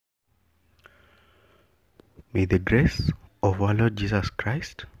May the grace of our Lord Jesus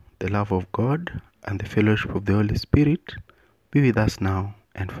Christ, the love of God, and the fellowship of the Holy Spirit be with us now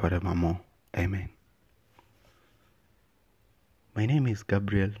and forevermore. Amen. My name is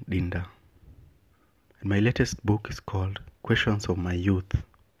Gabriel Dinda, and my latest book is called Questions of My Youth.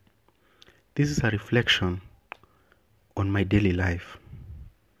 This is a reflection on my daily life,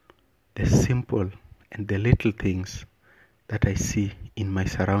 the simple and the little things that I see in my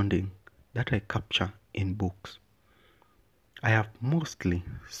surrounding that I capture in books. I have mostly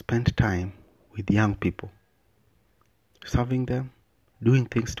spent time with young people, serving them, doing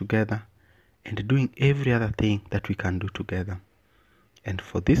things together, and doing every other thing that we can do together. And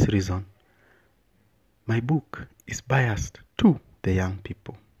for this reason, my book is biased to the young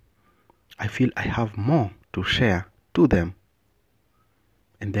people. I feel I have more to share to them.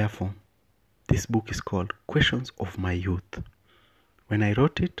 And therefore, this book is called Questions of My Youth. When I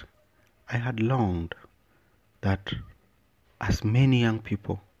wrote it, I had longed that as many young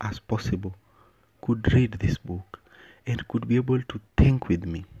people as possible could read this book and could be able to think with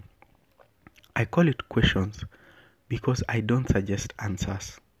me. I call it questions because I don't suggest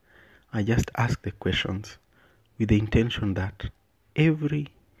answers. I just ask the questions with the intention that every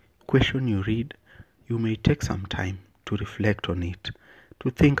question you read, you may take some time to reflect on it,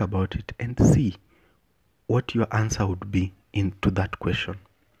 to think about it and see what your answer would be to that question.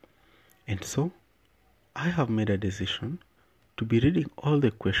 And so, I have made a decision to be reading all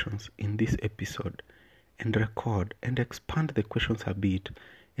the questions in this episode and record and expand the questions a bit,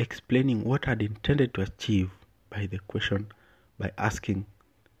 explaining what I'd intended to achieve by the question by asking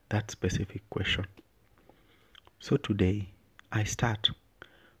that specific question. So today, I start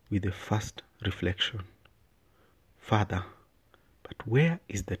with the first reflection. Father, but where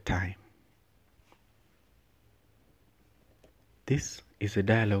is the time? This is a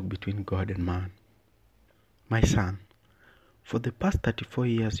dialogue between God and man. My son, for the past 34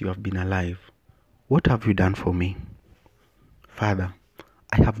 years you have been alive, what have you done for me? Father,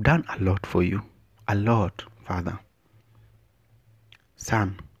 I have done a lot for you. A lot, Father.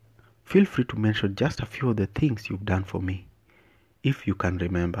 Son, feel free to mention just a few of the things you've done for me, if you can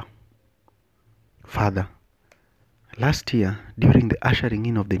remember. Father, last year, during the ushering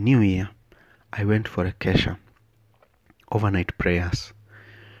in of the new year, I went for a kesha, overnight prayers.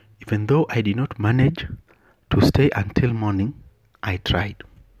 Even though I did not manage to stay until morning, I tried.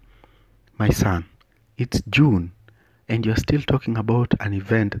 My son, it's June, and you're still talking about an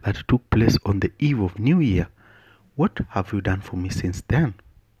event that took place on the eve of New Year. What have you done for me since then?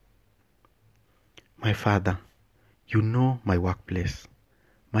 My father, you know my workplace.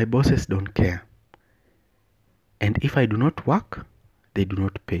 My bosses don't care. And if I do not work, they do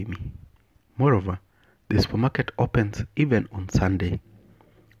not pay me. Moreover, the supermarket opens even on Sunday.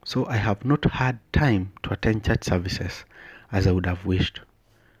 So I have not had time to attend church services as I would have wished.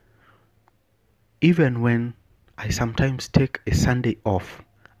 Even when I sometimes take a Sunday off,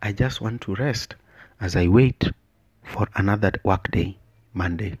 I just want to rest as I wait for another work day,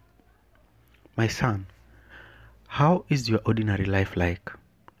 Monday. My son, how is your ordinary life like?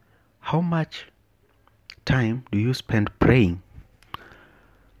 How much time do you spend praying?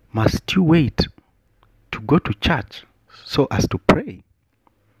 Must you wait to go to church so as to pray?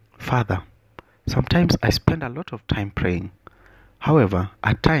 Father, sometimes I spend a lot of time praying. However,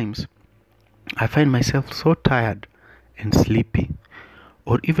 at times, I find myself so tired and sleepy,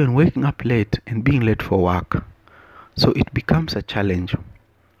 or even waking up late and being late for work. So it becomes a challenge,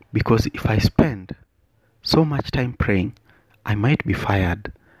 because if I spend so much time praying, I might be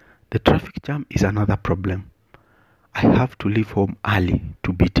fired. The traffic jam is another problem. I have to leave home early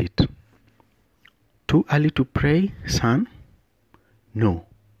to beat it. Too early to pray, son? No,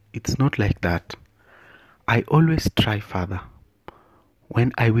 it's not like that. I always try, Father.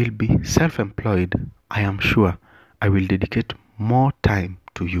 When I will be self-employed, I am sure I will dedicate more time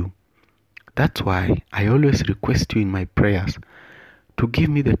to you. That's why I always request you in my prayers to give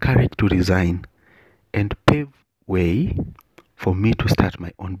me the courage to resign and pave way for me to start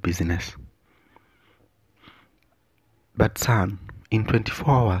my own business. But son, in 24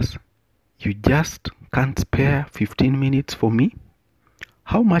 hours, you just can't spare 15 minutes for me?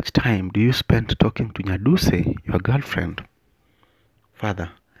 How much time do you spend talking to Nyaduse, your girlfriend? Father,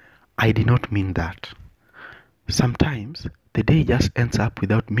 I did not mean that. Sometimes the day just ends up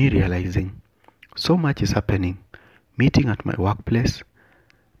without me realizing. So much is happening. Meeting at my workplace,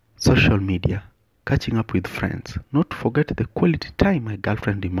 social media, catching up with friends, not to forget the quality time my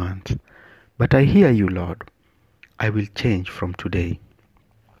girlfriend demands. But I hear you, Lord. I will change from today.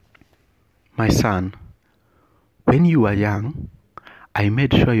 My son, when you were young, I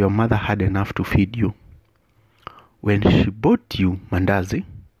made sure your mother had enough to feed you. When she bought you mandazi,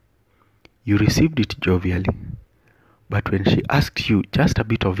 you received it jovially. But when she asked you just a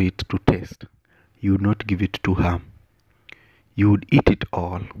bit of it to taste, you would not give it to her. You would eat it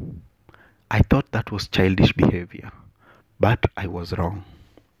all. I thought that was childish behavior, but I was wrong.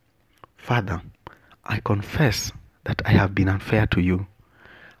 Father, I confess that I have been unfair to you.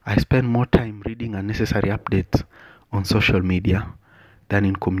 I spend more time reading unnecessary updates on social media than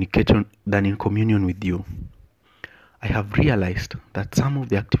in communion with you. I have realized that some of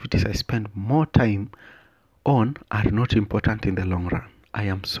the activities I spend more time on are not important in the long run. I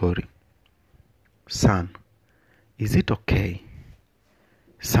am sorry. Son, is it okay?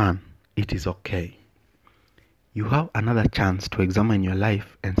 Son, it is okay. You have another chance to examine your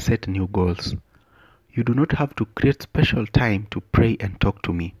life and set new goals. You do not have to create special time to pray and talk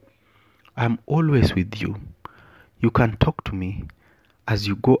to me. I am always with you. You can talk to me as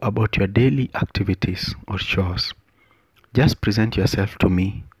you go about your daily activities or chores. Just present yourself to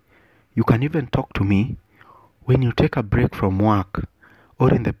me. You can even talk to me when you take a break from work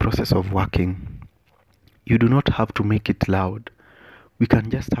or in the process of working. You do not have to make it loud. We can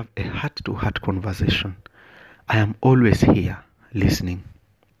just have a heart-to-heart conversation. I am always here, listening.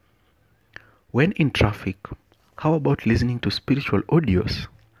 When in traffic, how about listening to spiritual audios?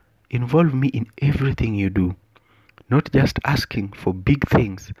 Involve me in everything you do, not just asking for big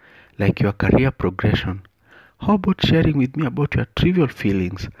things like your career progression. How about sharing with me about your trivial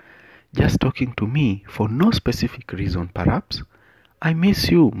feelings? Just talking to me for no specific reason, perhaps. I miss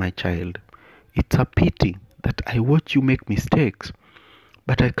you, my child. It's a pity that I watch you make mistakes,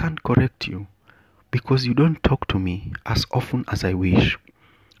 but I can't correct you because you don't talk to me as often as I wish.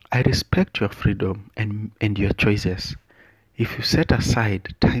 I respect your freedom and your choices. If you set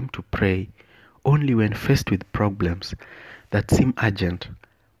aside time to pray only when faced with problems that seem urgent,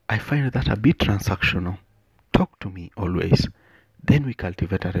 I find that a bit transactional. Talk to me always. Then we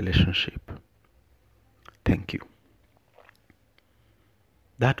cultivate a relationship. Thank you.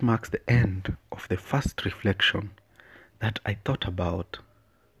 That marks the end of the first reflection that I thought about.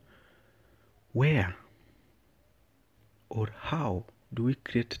 Where or how do we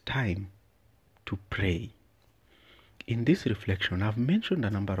create time to pray? In this reflection, I've mentioned a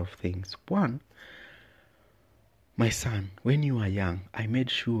number of things. One, my son, when you were young, I made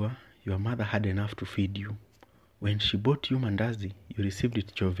sure your mother had enough to feed you. When she bought you mandazi, you received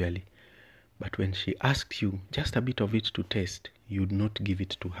it jovially. But when she asked you just a bit of it to taste, you would not give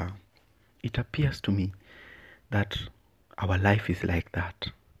it to her. It appears to me that our life is like that.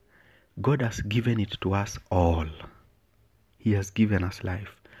 God has given it to us all. He has given us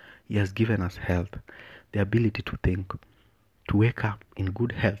life. He has given us health, the ability to think, to wake up in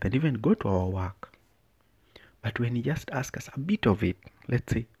good health and even go to our work. But when He just asks us a bit of it,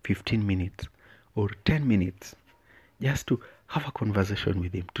 let's say 15 minutes or 10 minutes, just to have a conversation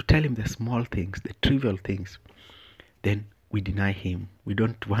with Him, to tell Him the small things, the trivial things, then we deny Him. We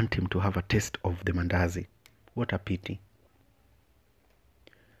don't want Him to have a taste of the mandazi. What a pity.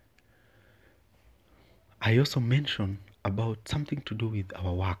 I also mentioned about something to do with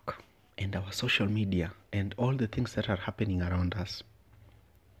our work and our social media and all the things that are happening around us.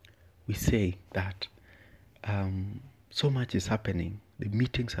 We say that so much is happening. The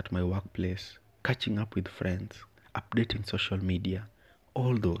meetings at my workplace, catching up with friends, updating social media,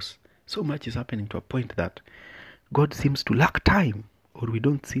 all those. So much is happening to a point that God seems to lack time, or we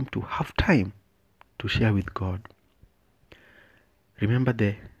don't seem to have time to share with God. Remember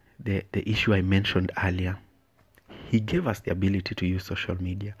the issue I mentioned earlier. He gave us the ability to use social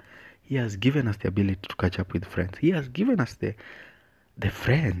media. He has given us the ability to catch up with friends. He has given us the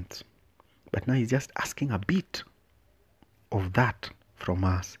friends. But now He's just asking a bit of that from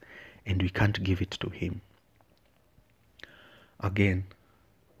us, and we can't give it to Him. Again,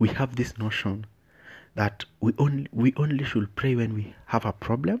 we have this notion that we only should pray when we have a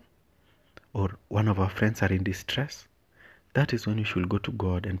problem or one of our friends are in distress. That is when we should go to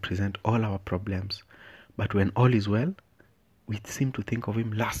God and present all our problems. But when all is well, we seem to think of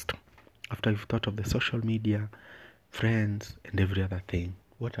Him last, after we've thought of the social media, friends, and every other thing.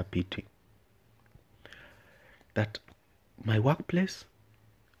 What a pity. That my workplace,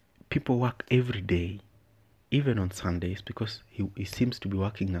 people work every day, even on Sundays, because he seems to be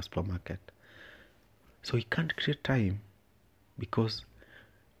working in a supermarket. So he can't create time because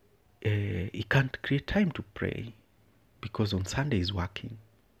he can't create time to pray because on Sunday he's working.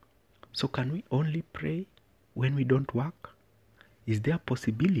 So can we only pray when we don't work? Is there a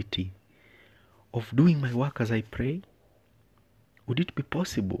possibility of doing my work as I pray? Would it be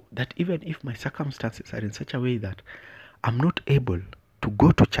possible that even if my circumstances are in such a way that I'm not able to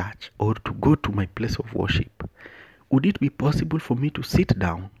go to church or to go to my place of worship, would it be possible for me to sit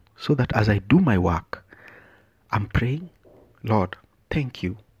down so that as I do my work, I'm praying, Lord, thank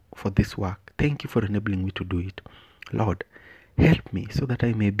you for this work. Thank you for enabling me to do it. Lord, help me so that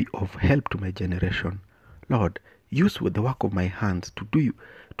I may be of help to my generation. Lord, use the work of my hands to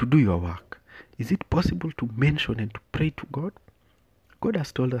do your work. Is it possible to mention and to pray to God? God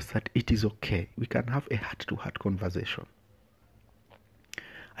has told us that it is okay. We can have a heart-to-heart conversation.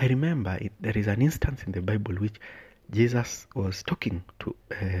 I remember there is an instance in the Bible which Jesus was talking to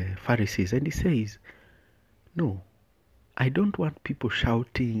Pharisees, and he says, no, I don't want people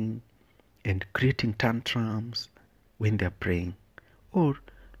shouting and creating tantrums when they're praying. Or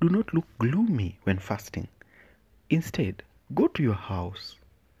do not look gloomy when fasting. Instead, go to your house,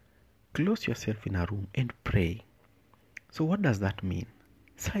 close yourself in a room and pray. So what does that mean?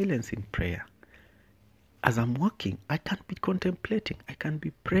 Silence in prayer. As I'm walking, I can't be contemplating. I can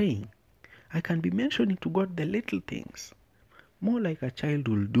be praying. I can be mentioning to God the little things. More like a child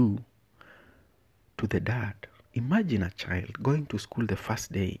will do to the dad. Imagine a child going to school the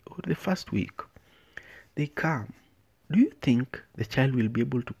first day or the first week. They come. Do you think the child will be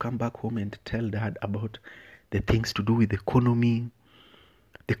able to come back home and tell dad about the things to do with the economy,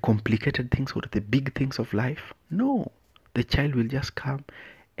 the complicated things or the big things of life? No. The child will just come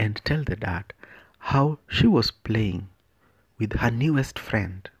and tell the dad how she was playing with her newest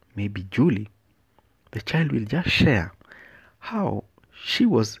friend, maybe Julie. The child will just share how she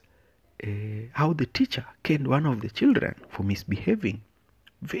was, how the teacher caned one of the children for misbehaving.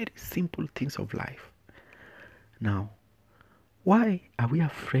 Very simple things of life. Now, why are we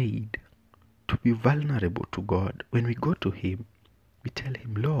afraid to be vulnerable to God? When we go to Him, we tell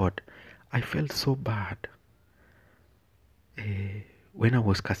Him, Lord, I felt so bad when I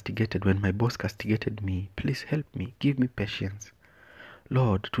was castigated, when my boss castigated me. Please help me, give me patience.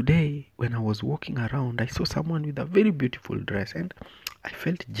 Lord, today when I was walking around, I saw someone with a very beautiful dress and I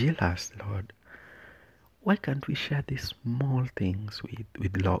felt jealous, Lord. Why can't we share these small things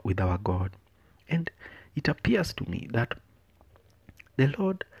with our God? And it appears to me that the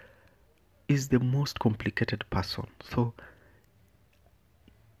Lord is the most complicated person. So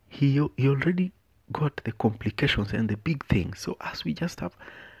he already got the complications and the big things. So as we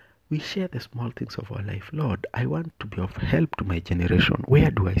share the small things of our life. Lord, I want to be of help to my generation. Where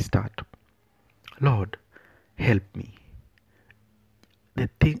do I start? Lord, help me. The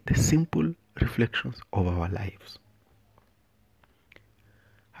simple reflections of our lives.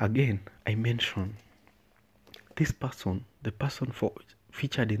 Again, I mention this person, the person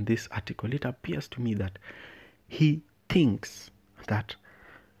featured in this article. It appears to me that he thinks that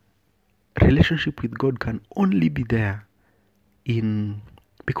relationship with God can only be there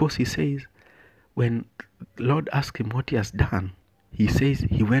because he says when Lord asks him what he has done, he says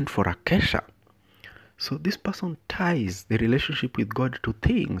he went for a kesha. So this person ties the relationship with God to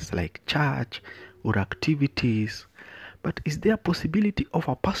things like church or activities. But is there a possibility of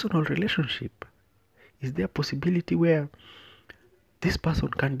a personal relationship? Is there a possibility where this person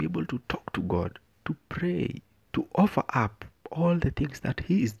can be able to talk to God, to pray, to offer up all the things that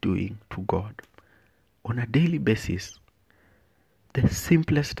he is doing to God on a daily basis? The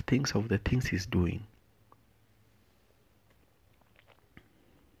simplest things of the things he's doing.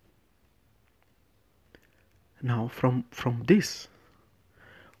 Now from this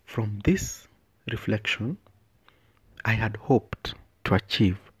reflection, I had hoped to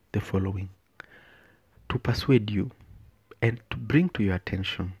achieve the following: to persuade you and to bring to your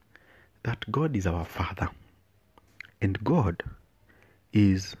attention that God is our Father, and God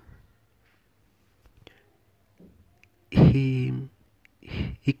is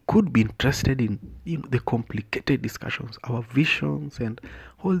He could be interested in the complicated discussions, our visions and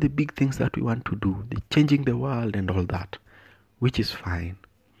all the big things that we want to do, the changing the world and all that, which is fine.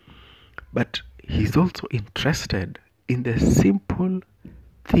 But He's also interested in the simple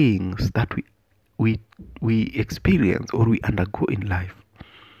things that we experience or we undergo in life.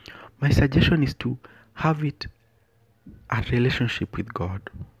 My suggestion is to have it a relationship with God,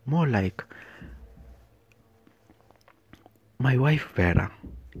 more like my wife Vera.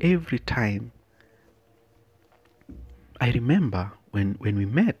 Every time I remember when we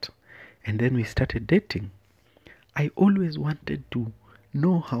met and then we started dating, I always wanted to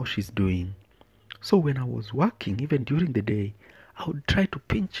know how she's doing. So when I was working, even during the day, I would try to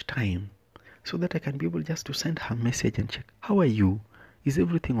pinch time so that I can be able just to send her a message and check, how are you? Is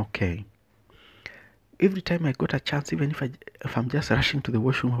everything okay? Every time I got a chance, even if I'm just rushing to the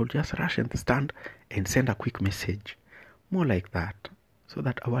washroom, I would just rush and stand and send a quick message. More like that, so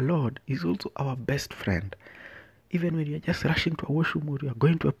that our Lord is also our best friend. Even when you're just rushing to a washroom or you're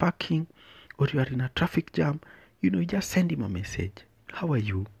going to a parking or you are in a traffic jam, You just send him a message. How are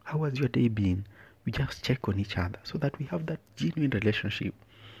you? How has your day been? We just check on each other so that we have that genuine relationship.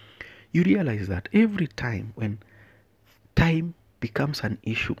 You realize that every time when time becomes an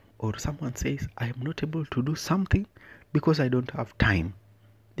issue or someone says, I am not able to do something because I don't have time,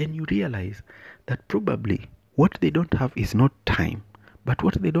 then you realize that probably what they don't have is not time, but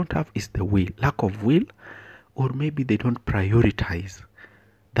what they don't have is the will, lack of will, or maybe they don't prioritize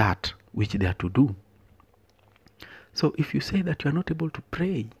that which they are to do. So if you say that you are not able to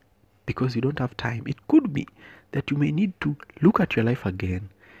pray because you don't have time, it could be that you may need to look at your life again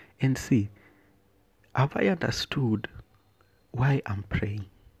and see, have I understood why I'm praying?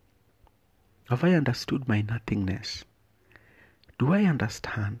 Have I understood my nothingness? Do I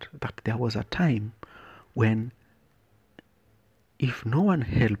understand that there was a time when if no one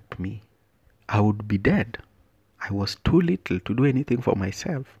helped me, I would be dead? I was too little to do anything for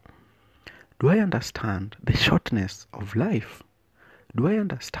myself. Do I understand the shortness of life? Do I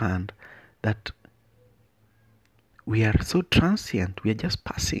understand that we are so transient, we are just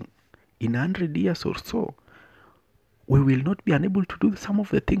passing? In 100 years or so, we will not be unable to do some of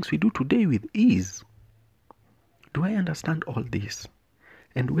the things we do today with ease. Do I understand all this?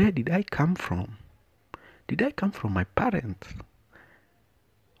 And where did I come from? Did I come from my parents?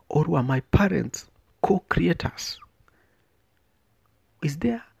 Or were my parents co-creators? Is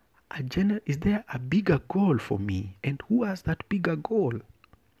there a bigger goal for me? And who has that bigger goal?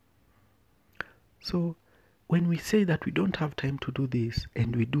 So when we say that we don't have time to do this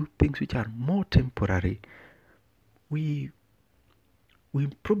and we do things which are more temporary, we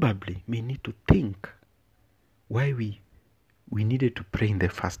probably may need to think why we needed to pray in the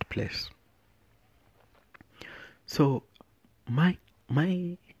first place. So my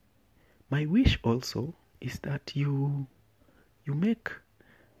wish also is that you make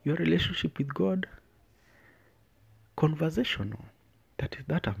your relationship with God conversational.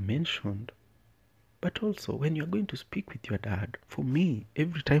 That I've mentioned. But also when you're going to speak with your dad, for me,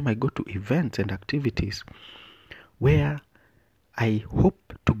 every time I go to events and activities where I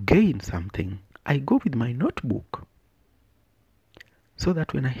hope to gain something, I go with my notebook. So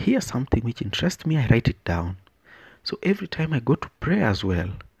that when I hear something which interests me, I write it down. So every time I go to pray as well,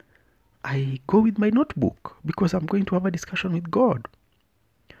 I go with my notebook because I'm going to have a discussion with God.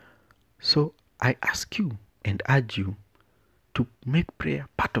 So I ask you and urge you to make prayer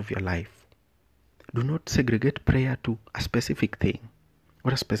part of your life. Do not segregate prayer to a specific thing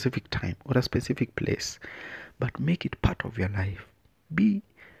or a specific time or a specific place, but make it part of your life. Be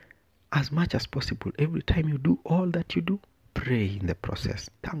as much as possible. Every time you do all that you do, pray in the process.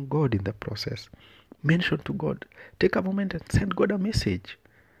 Thank God in the process. Mention to God. Take a moment and send God a message.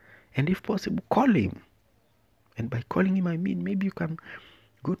 And if possible, call him. And by calling him, I mean maybe you can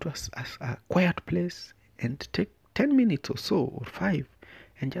go to a quiet place and take 10 minutes or so, or 5,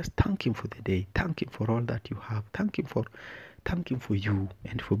 and just thank him for the day. Thank him for all that you have. Thank him for you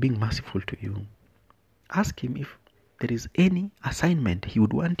and for being merciful to you. Ask him if there is any assignment he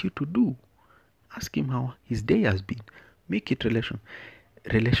would want you to do. Ask him how his day has been. Make it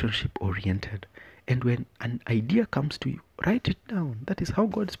relationship oriented. And when an idea comes to you, write it down. That is how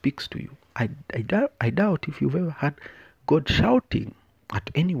God speaks to you. I doubt if you've ever heard God shouting at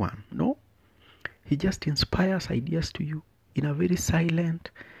anyone. No? He just inspires ideas to you in a very silent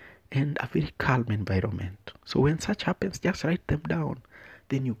and a very calm environment. So when such happens, just write them down.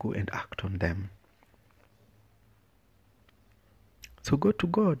 Then you go and act on them. So go to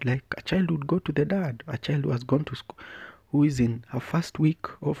God like a child would go to the dad. A child who has gone to school, who is in her first week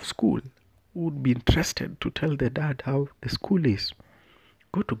of school, would be interested to tell the dad how the school is.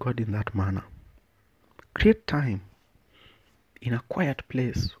 Go to God in that manner. Create time in a quiet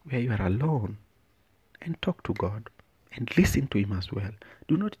place where you are alone and talk to God and listen to him as well.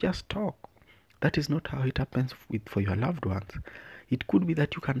 Do not just talk. That is not how it happens for your loved ones. It could be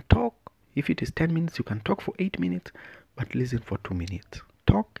that you can talk. If it is 10 minutes, you can talk for 8 minutes, but listen for 2 minutes.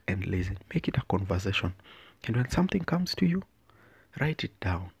 Talk and listen. Make it a conversation. And when something comes to you, write it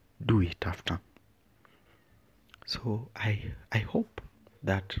down. Do it after. So I hope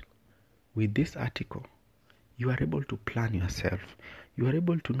that with this article, you are able to plan yourself. You are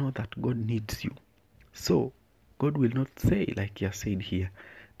able to know that God needs you. So God will not say, like you said here,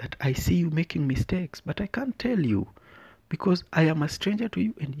 that I see you making mistakes, but I can't tell you because I am a stranger to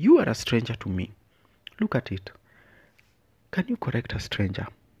you and you are a stranger to me. Look at it. Can you correct a stranger?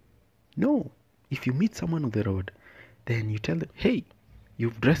 No. If you meet someone on the road, then you tell them, hey,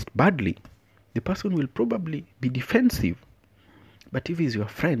 you've dressed badly. The person will probably be defensive. But if he's your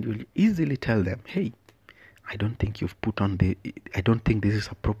friend, you'll easily tell them, hey, I don't think this is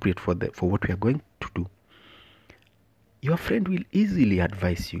appropriate for what we are going to do. Your friend will easily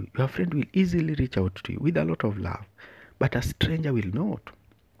advise you. Your friend will easily reach out to you with a lot of love. But a stranger will not.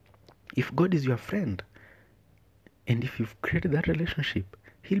 If God is your friend, and if you've created that relationship,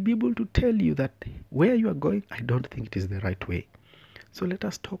 He'll be able to tell you that where you are going, I don't think it is the right way. So let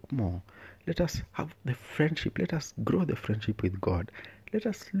us talk more. Let us have the friendship. Let us grow the friendship with God. Let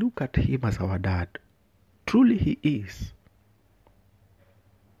us look at Him as our dad. Truly He is.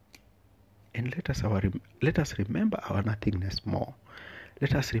 And let us remember our nothingness more.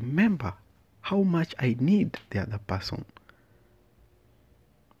 Let us remember how much I need the other person.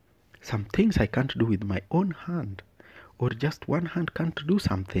 Some things I can't do with my own hand, or just one hand can't do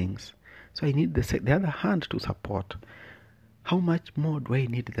some things. So I need the other hand to support. How much more do I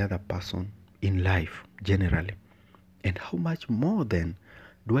need the other person in life generally? And how much more then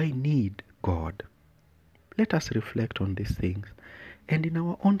do I need God? Let us reflect on these things. And in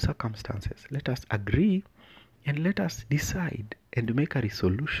our own circumstances, let us agree and let us decide and make a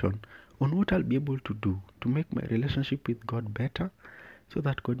resolution on what I'll be able to do to make my relationship with God better, so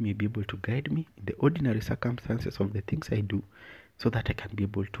that God may be able to guide me in the ordinary circumstances of the things I do, so that I can be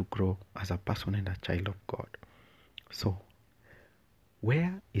able to grow as a person and a child of God. So,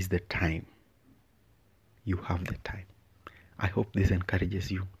 where is the time? You have the time. I hope this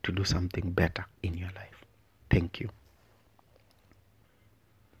encourages you to do something better in your life. Thank you.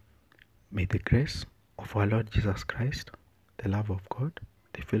 May the grace of our Lord Jesus Christ, the love of God,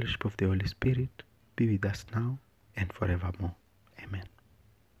 the fellowship of the Holy Spirit be with us now and forevermore. Amen.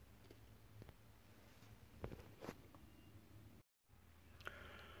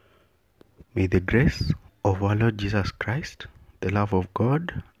 May the grace of our Lord Jesus Christ, the love of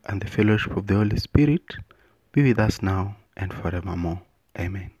God, and the fellowship of the Holy Spirit be with us now and forevermore.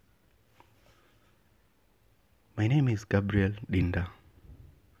 Amen. My name is Gabriel Dinda,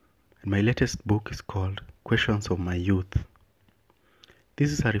 and my latest book is called Questions of My Youth.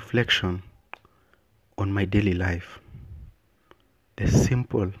 This is a reflection on my daily life, the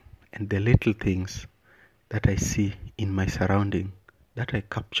simple and the little things that I see in my surrounding that I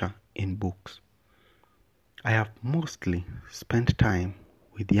capture in books. I have mostly spent time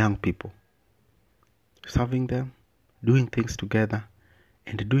with young people, serving them, doing things together,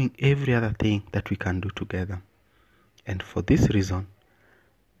 and doing every other thing that we can do together. And for this reason,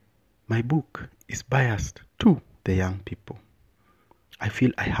 my book is biased to the young people. I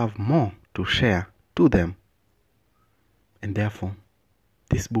feel I have more to share to them. And therefore,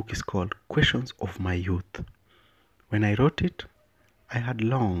 this book is called Questions of My Youth. When I wrote it, I had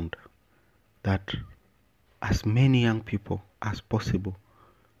longed that as many young people as possible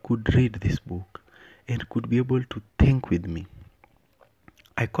could read this book and could be able to think with me.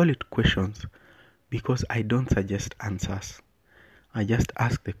 I call it questions because I don't suggest answers. I just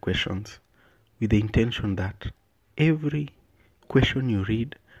ask the questions with the intention that every question you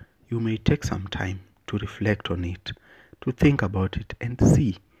read, you may take some time to reflect on it, to think about it and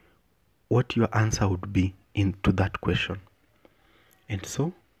see what your answer would be into that question. And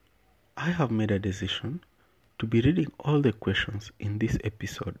so, I have made a decision to be reading all the questions in this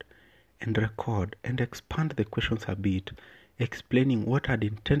episode and record and expand the questions a bit, explaining what I'd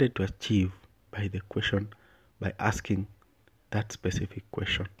intended to achieve by the question, by asking that specific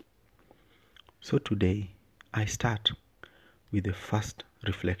question. So today, I start with the first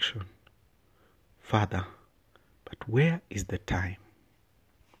reflection. Father, but where is the time?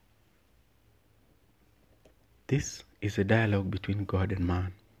 This is a dialogue between God and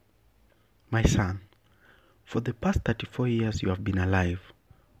man. My son, for the past 34 years you have been alive,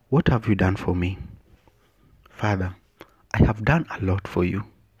 what have you done for me? Father, I have done a lot for you.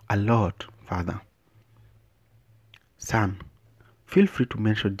 A lot, Father. Son, feel free to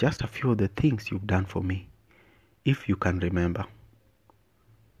mention just a few of the things you've done for me, if you can remember.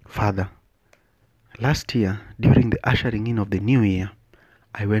 Father, last year, during the ushering in of the new year,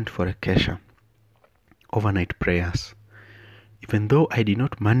 I went for a kesha, overnight prayers. Even though I did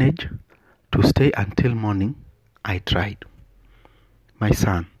not manage to stay until morning, I tried. My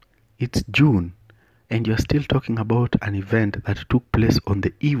son, it's June, and you're still talking about an event that took place on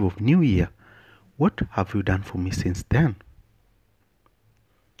the eve of New Year. What have you done for me since then?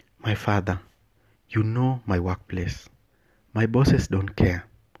 My father, you know my workplace. My bosses don't care.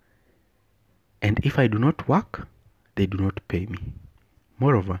 And if I do not work, they do not pay me.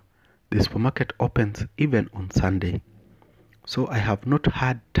 Moreover, the supermarket opens even on Sunday. So I have not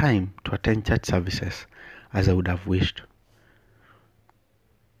had time to attend church services as I would have wished.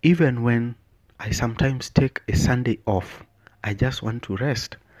 Even when I sometimes take a Sunday off, I just want to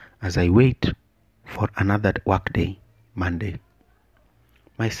rest as I wait for another work day, Monday.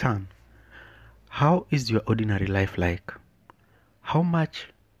 My son, How is your ordinary life like? How much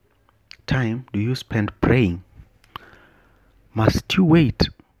time do you spend praying? Must you wait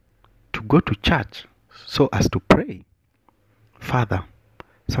to go to church so as to pray? Father,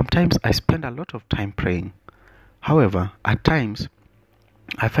 sometimes I spend a lot of time praying. However, at times,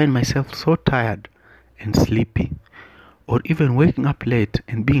 I find myself so tired and sleepy, or even waking up late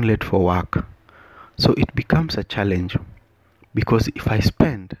and being late for work. So it becomes a challenge, because if I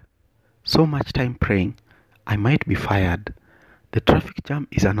spend so much time praying, I might be fired. The traffic jam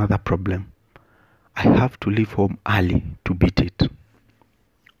is another problem. I have to leave home early to beat it.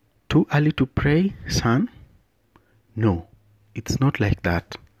 Too early to pray, son? No, it's not like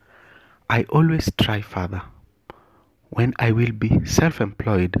that. I always try, Father. When I will be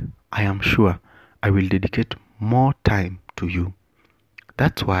self-employed, I am sure I will dedicate more time to you.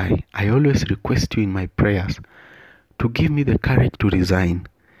 That's why I always request you in my prayers to give me the courage to resign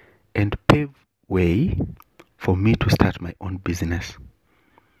and pave way for me to start my own business.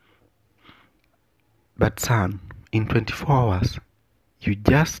 But son, in 24 hours, you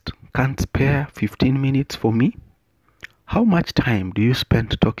just can't spare 15 minutes for me? How much time do you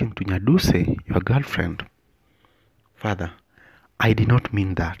spend talking to Nyaduse, your girlfriend? Father, I did not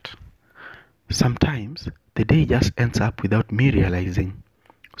mean that. Sometimes the day just ends up without me realizing.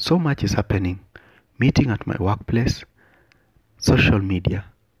 So much is happening. Meeting at my workplace, social media,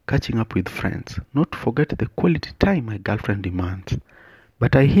 catching up with friends, not to forget the quality time my girlfriend demands.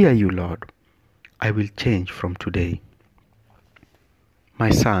 But I hear you, Lord. I will change from today. My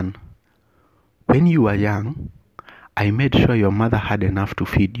son, when you were young, I made sure your mother had enough to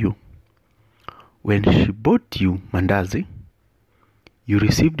feed you. When she bought you mandazi, you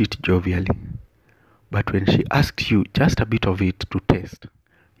received it jovially. But when she asked you just a bit of it to taste,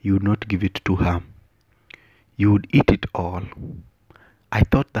 you would not give it to her. You would eat it all. I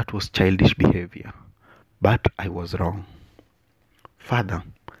thought that was childish behavior, but I was wrong. Father,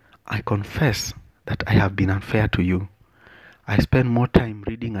 I confess that I have been unfair to you. I spend more time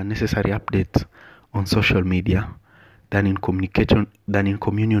reading unnecessary updates on social media than in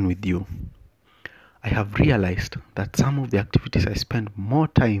communion with you. I have realized that some of the activities I spend more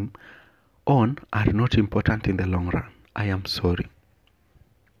time on are not important in the long run. I am sorry.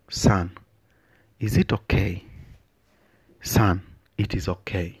 Son, is it okay? Son, it is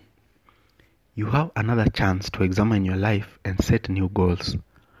okay. You have another chance to examine your life and set new goals.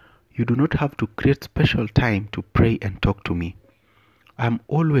 You do not have to create special time to pray and talk to me. I am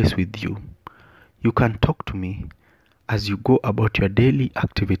always with you. You can talk to me as you go about your daily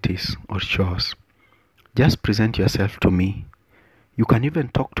activities or chores. Just present yourself to me. You can even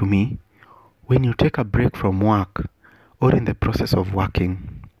talk to me when you take a break from work or in the process of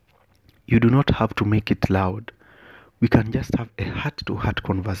working. You do not have to make it loud. We can just have a heart-to-heart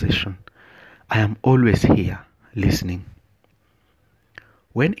conversation. I am always here, listening.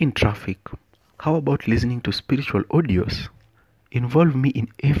 When in traffic, how about listening to spiritual audios? Involve me in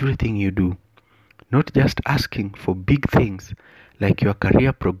everything you do, not just asking for big things like your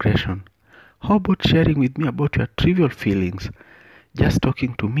career progression. How about sharing with me about your trivial feelings? Just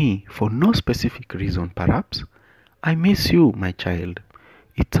talking to me for no specific reason, perhaps. I miss you, my child.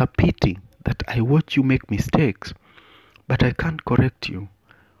 It's a pity that I watch you make mistakes, but I can't correct you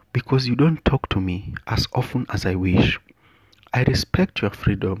because you don't talk to me as often as I wish. I respect your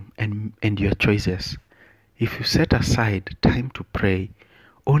freedom and your choices. If you set aside time to pray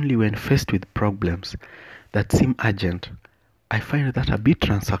only when faced with problems that seem urgent, I find that a bit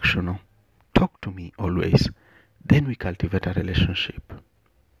transactional. Talk to me always. Then we cultivate a relationship.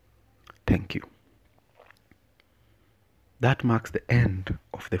 Thank you. That marks the end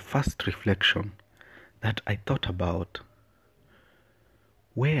of the first reflection that I thought about.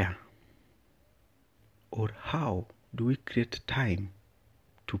 Where or how do we create time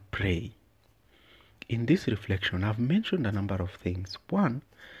to pray? In this reflection, I've mentioned a number of things. One,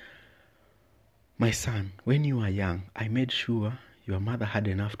 my son, when you were young, I made sure your mother had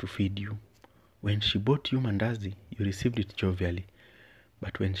enough to feed you. When she bought you mandazi, you received it jovially.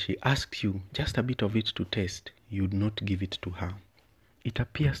 But when she asked you just a bit of it to taste, you would not give it to her. It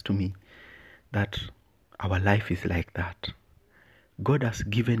appears to me that our life is like that. God has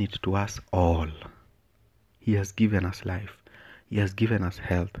given it to us all. He has given us life. He has given us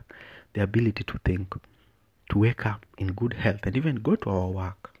health, the ability to think, to wake up in good health and even go to our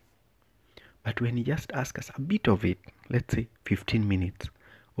work. But when He just asks us a bit of it, let's say 15 minutes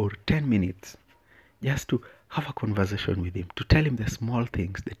or 10 minutes, just to have a conversation with Him, to tell Him the small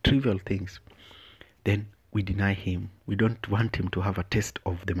things, the trivial things, then we deny Him. We don't want Him to have a taste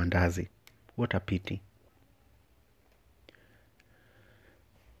of the mandazi. What a pity.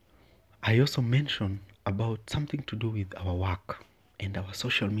 I also mentioned about something to do with our work and our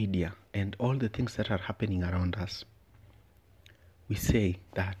social media and all the things that are happening around us. We say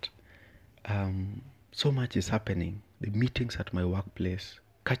that so much is happening. The meetings at my workplace,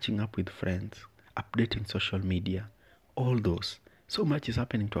 catching up with friends, updating social media, all those. So much is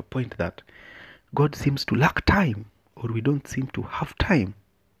happening to a point that God seems to lack time, or we don't seem to have time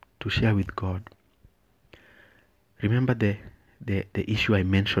to share with God. Remember the issue I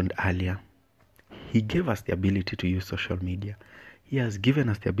mentioned earlier. He gave us the ability to use social media. He has given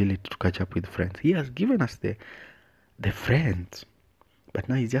us the ability to catch up with friends. He has given us the friends. But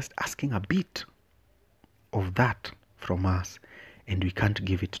now he's just asking a bit of that from us, and we can't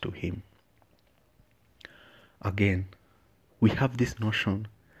give it to him. Again, we have this notion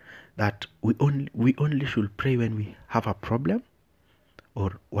that we only should pray when we have a problem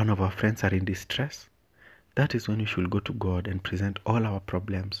or one of our friends are in distress. That is when we should go to God and present all our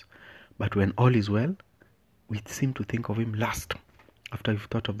problems. But when all is well, we seem to think of him last, after we've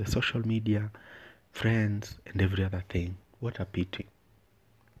thought of the social media, friends, and every other thing. What a pity.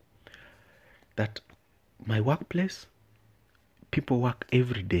 That my workplace, people work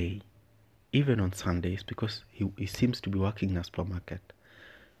every day, even on Sundays, because he seems to be working in a supermarket.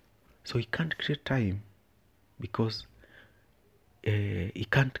 So he can't create time because he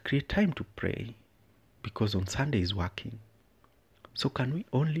can't create time to pray because on Sunday he's working. So can we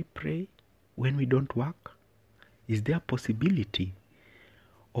only pray when we don't work? Is there a possibility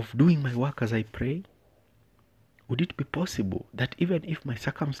of doing my work as I pray? Would it be possible that even if my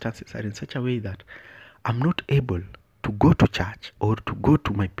circumstances are in such a way that I'm not able to go to church or to go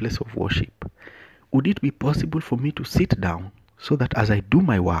to my place of worship, would it be possible for me to sit down so that as I do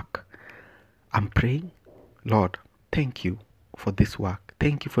my work, I'm praying, Lord, thank you for this work.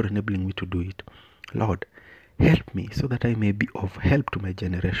 Thank you for enabling me to do it. Lord, help me so that I may be of help to my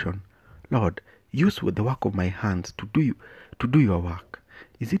generation. Lord, use the work of my hands to do your work.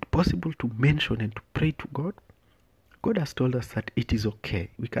 Is it possible to mention and to pray to God? God has told us that it is okay.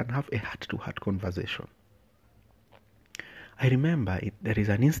 We can have a heart-to-heart conversation. I remember there is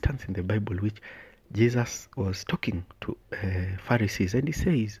an instance in the Bible which Jesus was talking to Pharisees, and he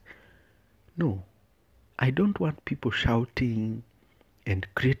says, no, I don't want people shouting and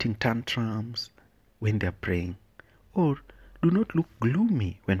creating tantrums when they're praying. Or do not look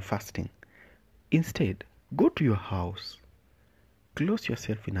gloomy when fasting. Instead, go to your house, close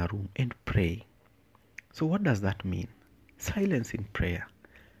yourself in a room and pray. So what does that mean? Silence in prayer.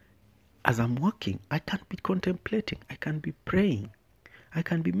 As I'm working, I can't be contemplating. I can be praying. I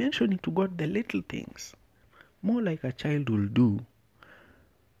can be mentioning to God the little things. More like a child will do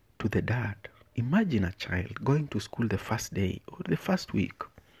to the dad. Imagine a child going to school the first day or the first week.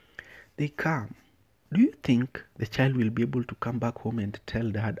 They come. Do you think the child will be able to come back home and tell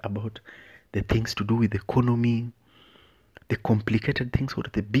dad about the things to do with the economy, the complicated things or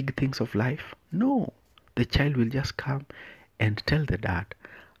the big things of life? No. The child will just come and tell the dad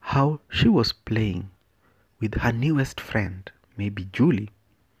how she was playing with her newest friend, maybe Julie.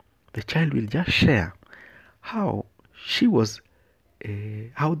 The child will just share how she was,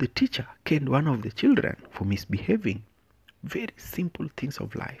 how the teacher caned one of the children for misbehaving. Very simple things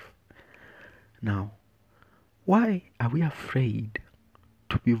of life. Now, why are we afraid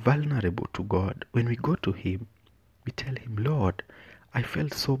to be vulnerable to God? When we go to him, we tell him, Lord, I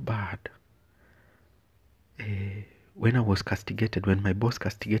felt so bad when I was castigated, when my boss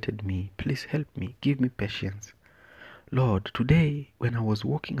castigated me. Please help me, give me patience. Lord, today when I was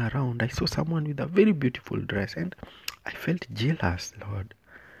walking around, I saw someone with a very beautiful dress and I felt jealous, Lord.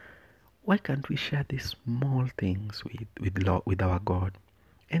 Why can't we share these small things with our God?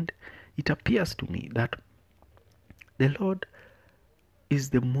 And it appears to me that the Lord is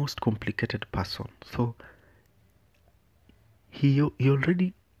the most complicated person. So he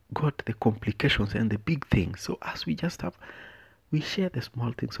already got the complications and the big things. So as we share the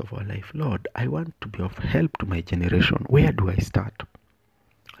small things of our life. Lord, I want to be of help to my generation. Where do I start?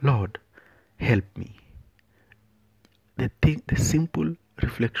 Lord, help me. The simple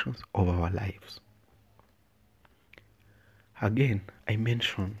reflections of our lives. Again, I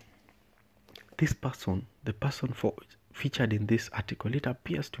mention this person, the person featured in this article. It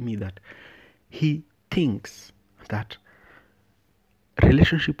appears to me that he thinks that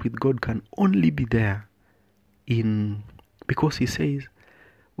relationship with God can only be there because he says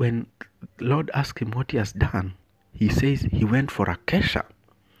when Lord asked him what he has done, he says he went for a kesha.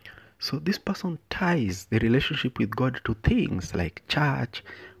 So this person ties the relationship with God to things like church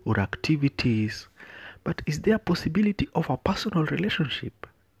or activities. But is there a possibility of a personal relationship?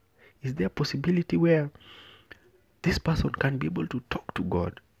 Is there a possibility where this person can be able to talk to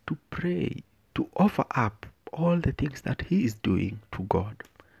God, to pray, to offer up all the things that he is doing to God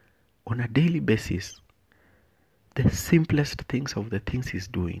on a daily basis. The simplest things of the things he's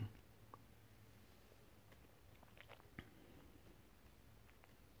doing.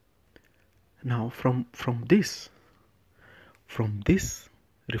 Now from this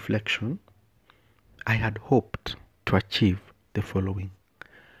reflection, I had hoped to achieve the following: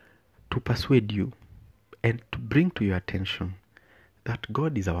 to persuade you and to bring to your attention that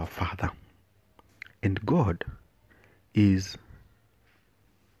God is our Father, and God is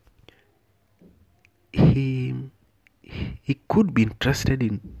He could be interested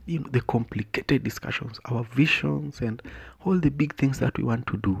in the complicated discussions, our visions, and all the big things that we want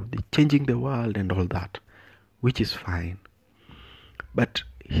to do, the changing the world and all that, which is fine. But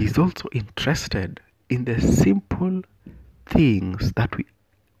he's also interested in the simple things that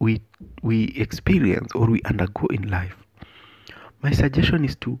we experience or we undergo in life. My suggestion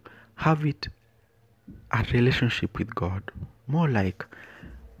is to have it a relationship with God, more like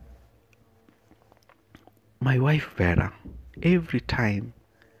my wife Vera. Every time,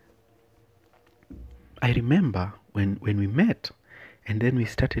 I remember when we met and then we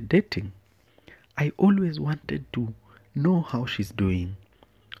started dating, I always wanted to know how she's doing.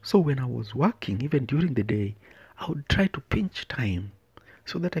 So when I was working, even during the day, I would try to pinch time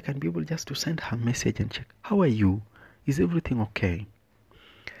so that I can be able just to send her a message and check, how are you? Is everything okay?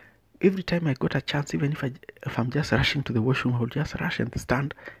 Every time I got a chance, even if I'm just rushing to the washroom, I would just rush and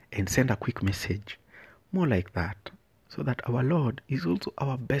stand and send a quick message. More like that, so that our Lord is also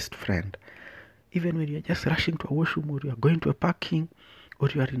our best friend. Even when you're just rushing to a washroom, or you're going to a parking, or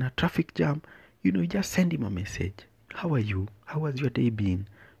you are in a traffic jam, you just send him a message. How are you? How has your day been?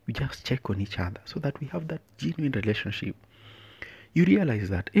 We just check on each other so that we have that genuine relationship. You realize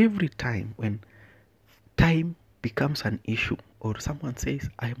that every time when time becomes an issue, or someone says,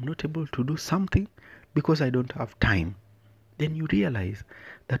 I am not able to do something because I don't have time, then you realize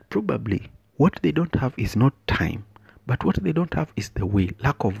that probably what they don't have is not time, but what they don't have is the will,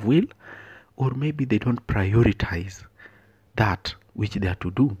 lack of will, or maybe they don't prioritize that which they are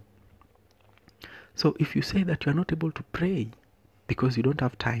to do. So if you say that you are not able to pray because you don't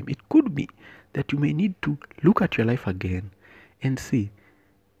have time, it could be that you may need to look at your life again and see,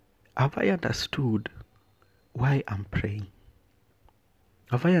 have I understood why I'm praying?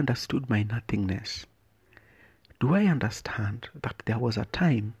 Have I understood my nothingness? Do I understand that there was a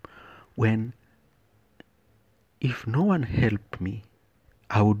time when if no one helped me,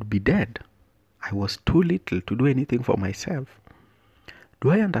 I would be dead? I was too little to do anything for myself.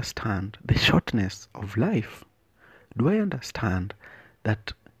 Do I understand the shortness of life? Do I understand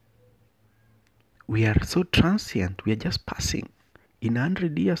that we are so transient, we are just passing? In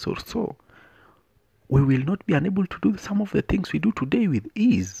 100 years or so, we will not be unable to do some of the things we do today with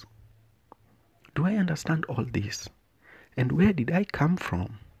ease. Do I understand all this? And where did I come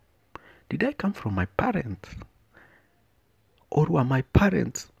from? Did I come from my parents? Or were my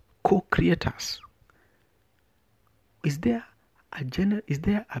parents co-creators? Is there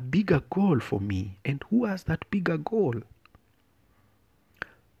a bigger goal for me? And who has that bigger goal?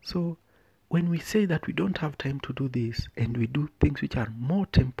 So when we say that we don't have time to do this and we do things which are more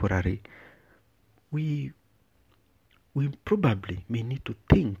temporary, we probably may need to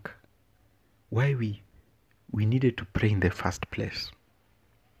think why we needed to pray in the first place.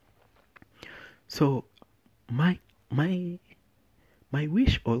 So my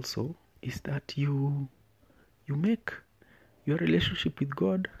wish also is that you make your relationship with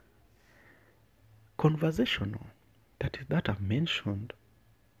God conversational, that I've mentioned.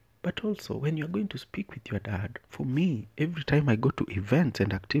 But also when you're going to speak with your dad, for me, every time I go to events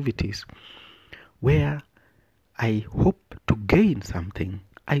and activities where I hope to gain something,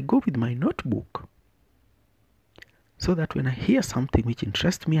 I go with my notebook, so that when I hear something which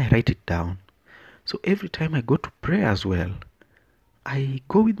interests me, I write it down. So every time I go to pray as well, I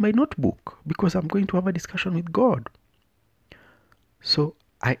go with my notebook because I'm going to have a discussion with God. So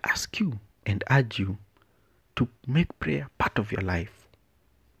I ask you and urge you to make prayer part of your life.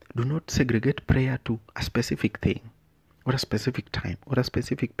 Do not segregate prayer to a specific thing or a specific time or a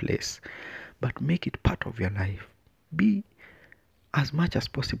specific place, but make it part of your life. Be as much as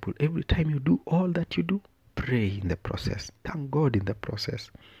possible. Every time you do all that you do, pray in the process. Thank God in the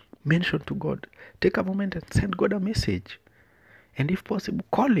process. Mention to God. Take a moment and send God a message. And if possible,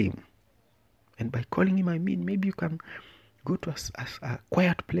 call him. And by calling him, I mean maybe you can go to a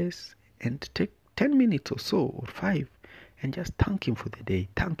quiet place and take 10 minutes or so, or 5, and just thank him for the day.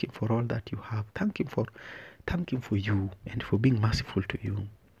 Thank him for all that you have. Thank him for you and for being merciful to you.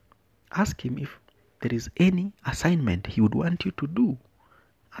 Ask him if there is any assignment he would want you to do.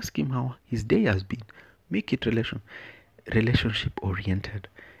 Ask him how his day has been. Make it relationship oriented.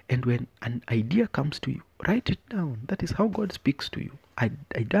 And when an idea comes to you, write it down. That is how God speaks to you. I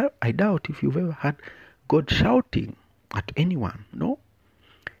doubt if you've ever heard God shouting at anyone. No.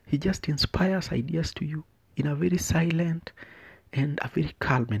 He just inspires ideas to you in a very silent and a very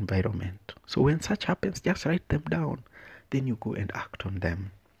calm environment. So when such happens, just write them down. Then you go and act on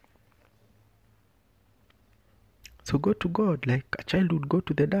them. So go to God like a child would go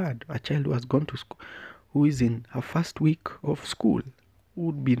to the dad. A child who has gone to school, who is in her first week of school,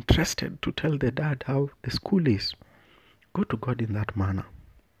 would be interested to tell the dad how the school is. Go to God in that manner.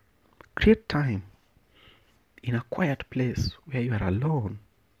 Create time in a quiet place where you are alone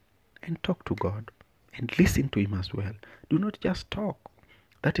and talk to God and listen to Him as well. Do not just talk.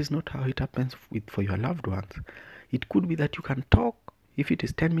 That is not how it happens for your loved ones. It could be that you can talk. If it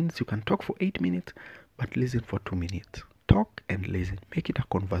is 10 minutes, you can talk for 8 minutes, but listen for 2 minutes. Talk and listen. Make it a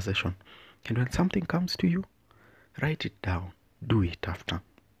conversation. And when something comes to you, write it down. Do it after.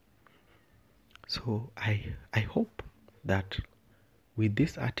 So I hope that with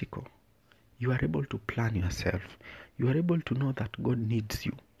this article, you are able to plan yourself. You are able to know that God needs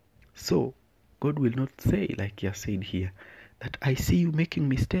you. So God will not say, like He has said here, that I see you making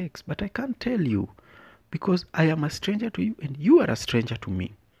mistakes, but I can't tell you because I am a stranger to you and you are a stranger to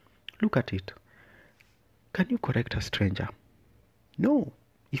me. Look at it. Can you correct a stranger? No.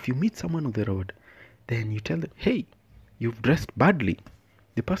 If you meet someone on the road, then you tell them, hey, you've dressed badly.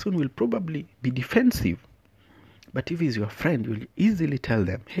 The person will probably be defensive. But if he's your friend, you'll easily tell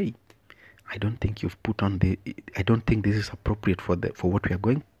them, hey, I don't think this is appropriate for what we are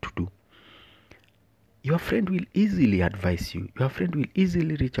going to do. Your friend will easily advise you. Your friend will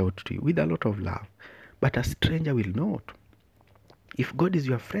easily reach out to you with a lot of love. But a stranger will not. If God is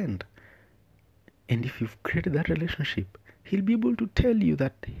your friend, and if you've created that relationship, He'll be able to tell you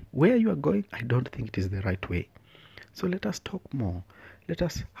that where you are going, I don't think it is the right way. So let us talk more. Let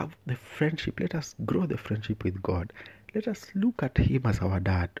us have the friendship. Let us grow the friendship with God. Let us look at Him as our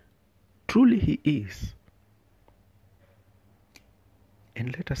dad. Truly He is.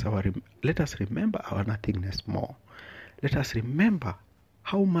 And let us remember our nothingness more. Let us remember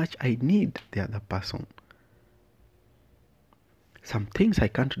how much I need the other person. Some things I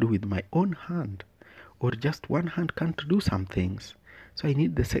can't do with my own hand, or just one hand can't do some things. So I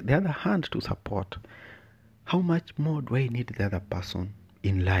need the other hand to support. How much more do I need the other person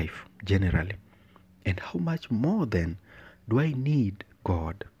in life generally? And how much more then do I need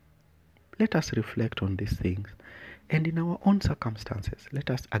God? Let us reflect on these things. And in our own circumstances, let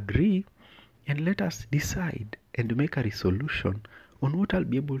us agree and let us decide and make a resolution on what I'll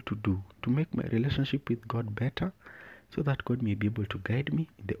be able to do to make my relationship with God better, so that God may be able to guide me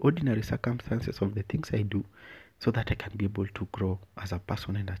in the ordinary circumstances of the things I do, so that I can be able to grow as a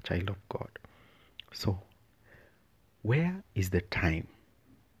person and a child of God. So, where is the time?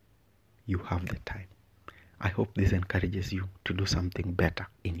 You have the time. I hope this encourages you to do something better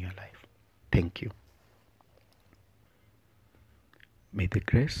in your life. Thank you. May the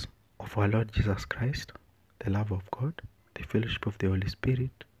grace of our Lord Jesus Christ, the love of God, the fellowship of the Holy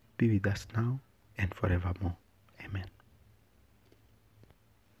Spirit be with us now and forevermore. Amen.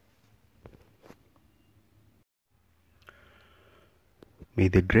 May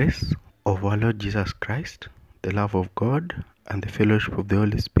the grace of our Lord Jesus Christ, the love of God, and the fellowship of the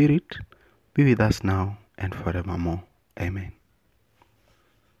Holy Spirit be with us now and forevermore. Amen.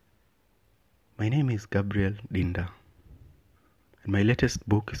 My name is Gabriel Dinda, and my latest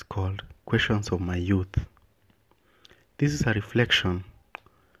book is called Questions of My Youth. This is a reflection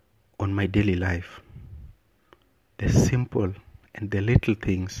on my daily life, the simple and the little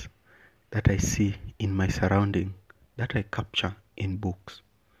things that I see in my surrounding that I capture in books.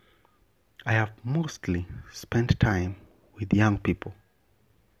 I have mostly spent time with young people,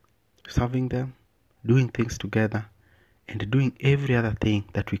 serving them, doing things together, and doing every other thing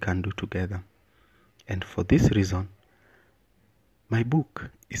that we can do together. And for this reason, my book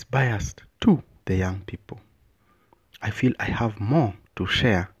is biased to the young people. I feel I have more to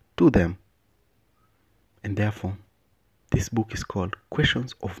share to them. And therefore, this book is called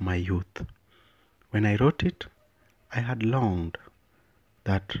Questions of My Youth. When I wrote it, I had longed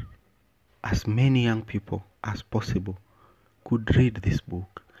that as many young people as possible could read this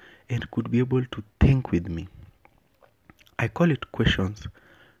book and could be able to think with me. I call it questions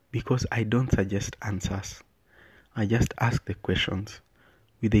because I don't suggest answers. I just ask the questions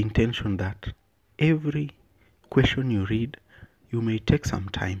with the intention that every question you read, you may take some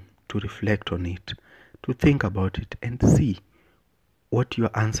time to reflect on it, to think about it and see what your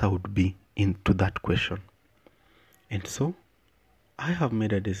answer would be into that question. And so, I have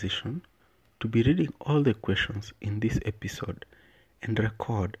made a decision to be reading all the questions in this episode and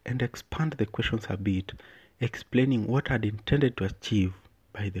record and expand the questions a bit, explaining what I'd intended to achieve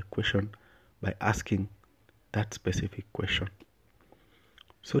by the question by asking that specific question.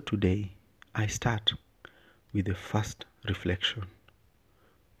 So today, I start with the first reflection.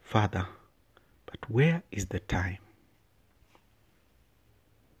 Father, but where is the time?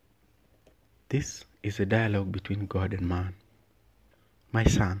 This is a dialogue between God and man. My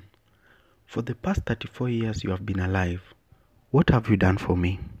son, for the past 34 years you have been alive, what have you done for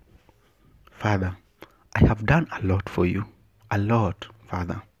me? Father, I have done a lot for you. A lot,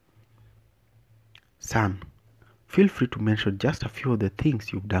 Father. Son, feel free to mention just a few of the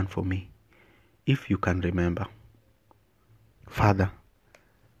things you've done for me, if you can remember. Father,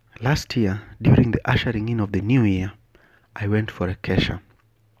 last year, during the ushering in of the new year, I went for a kesha,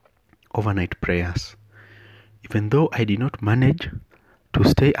 overnight prayers. Even though I did not manage to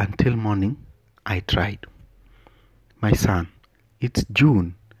stay until morning, I tried. My son, it's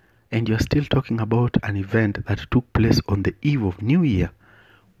June, and you're still talking about an event that took place on the eve of New Year.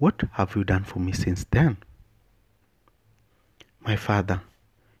 What have you done for me since then? My father,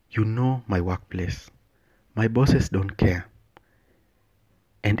 you know my workplace. My bosses don't care.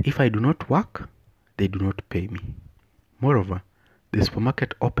 And if I do not work, they do not pay me. Moreover, the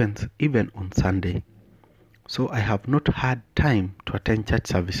supermarket opens even on Sunday. So I have not had time to attend church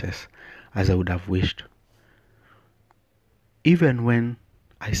services as I would have wished. Even when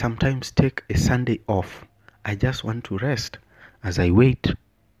I sometimes take a Sunday off, I just want to rest as I wait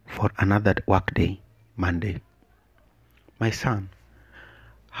for another work day, Monday. My son,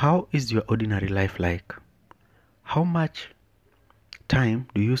 how is your ordinary life like? How much time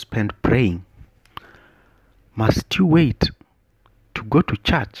do you spend praying? Must you wait to go to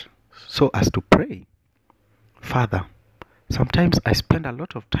church so as to pray? Father, sometimes I spend a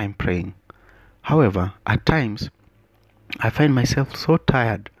lot of time praying. However, at times, I find myself so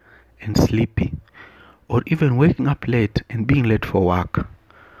tired and sleepy, or even waking up late and being late for work.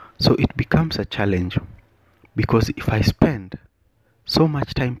 So it becomes a challenge, because if I spend so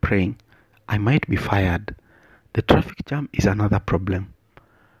much time praying, I might be fired. The traffic jam is another problem.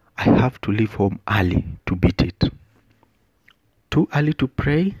 I have to leave home early to beat it. Too early to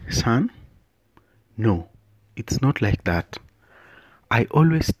pray, son? No. It's not like that. I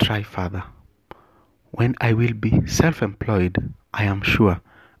always try, Father. When I will be self-employed, I am sure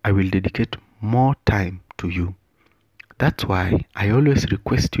I will dedicate more time to you. That's why I always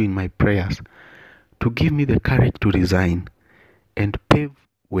request you in my prayers to give me the courage to resign and pave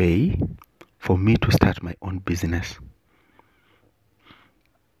way for me to start my own business.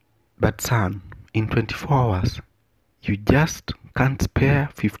 But son, in 24 hours, you just can't spare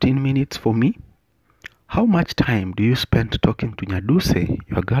 15 minutes for me? How much time do you spend talking to Nyaduse,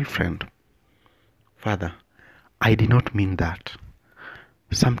 your girlfriend? Father, I did not mean that.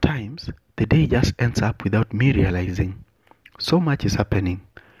 Sometimes the day just ends up without me realizing. So much is happening.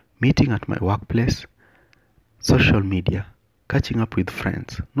 Meeting at my workplace, social media, catching up with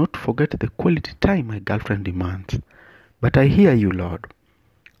friends, not to forget the quality time my girlfriend demands. But I hear you, Lord.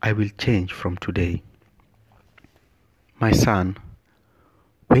 I will change from today. My son,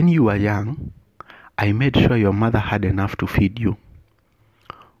 when you were young, I made sure your mother had enough to feed you.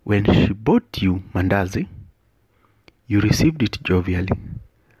 When she bought you mandazi, you received it jovially.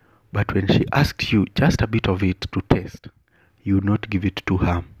 But when she asked you just a bit of it to taste, you would not give it to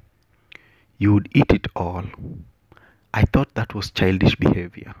her. You would eat it all. I thought that was childish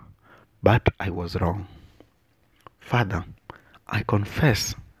behavior, but I was wrong. Father, I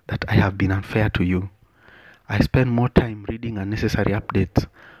confess that I have been unfair to you. I spend more time reading unnecessary updates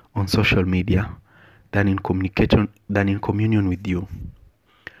on social media than in communion with you.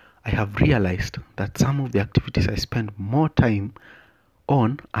 I have realized that some of the activities I spend more time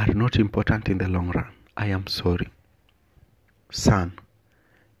on are not important in the long run. I am sorry. Son,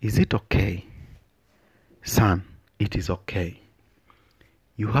 is it okay? Son, it is okay.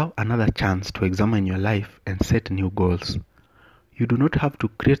 You have another chance to examine your life and set new goals. You do not have to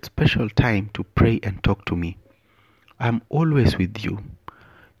create special time to pray and talk to me. I am always with you.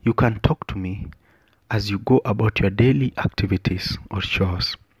 You can talk to me as you go about your daily activities or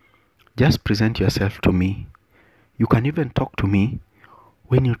chores. Just present yourself to me. You can even talk to me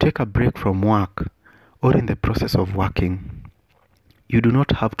when you take a break from work or in the process of working. You do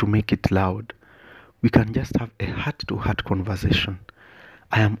not have to make it loud. We can just have a heart-to-heart conversation.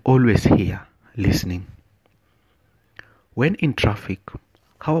 I am always here, listening. When in traffic,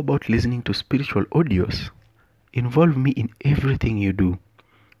 how about listening to spiritual audios? Involve me in everything you do.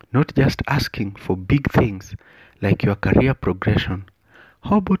 Not just asking for big things like your career progression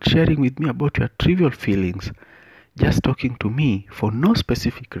How about sharing with me about your trivial feelings? Just talking to me for no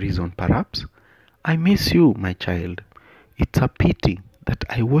specific reason, perhaps. I miss you, my child. It's a pity that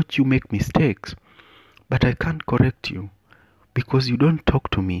I watch you make mistakes, but I can't correct you because you don't talk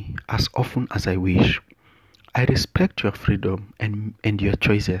to me as often as I wish. I respect your freedom and your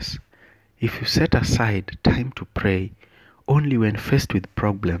choices. If you set aside time to pray only when faced with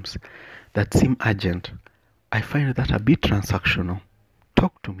problems that seem urgent, I find that a bit transactional.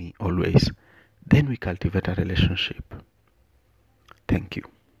 Talk to me always. Then we cultivate a relationship. Thank you.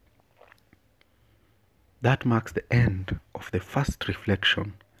 That marks the end of the first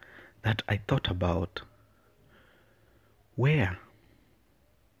reflection that I thought about. Where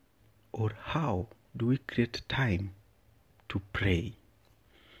or how do we create time to pray?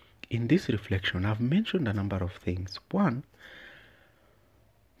 In this reflection, I've mentioned a number of things. One,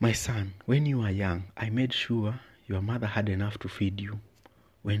 my son, when you were young, I made sure your mother had enough to feed you.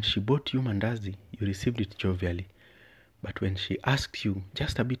 When she bought you mandazi, you received it jovially. But when she asked you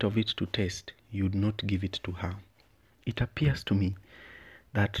just a bit of it to taste, you would not give it to her. It appears to me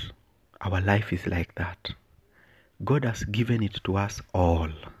that our life is like that. God has given it to us all.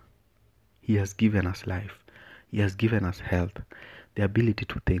 He has given us life. He has given us health, the ability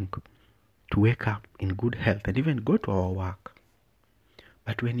to think, to wake up in good health and even go to our work.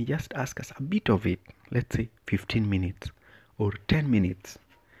 But when He just asks us a bit of it, let's say 15 minutes or 10 minutes,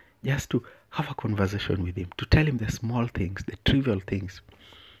 just to have a conversation with Him, to tell Him the small things, the trivial things,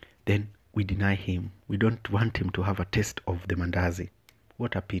 then we deny Him. We don't want Him to have a taste of the mandazi.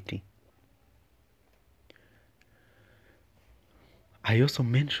 What a pity. I also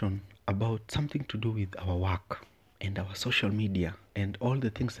mentioned about something to do with our work and our social media and all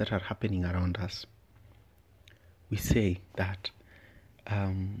the things that are happening around us. We say that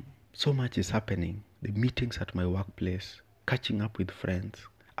so much is happening. The meetings at my workplace, catching up with friends,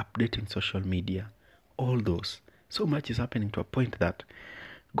 updating social media, all those. So much is happening to a point that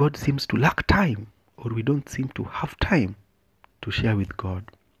God seems to lack time, or we don't seem to have time to share with God.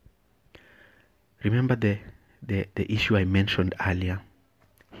 Remember the issue I mentioned earlier.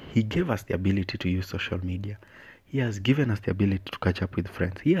 He gave us the ability to use social media. He has given us the ability to catch up with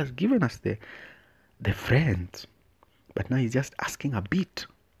friends. He has given us the friends. But now He's just asking a bit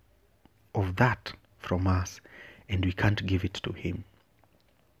of that from us, and we can't give it to Him.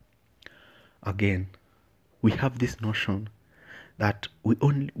 Again, we have this notion that we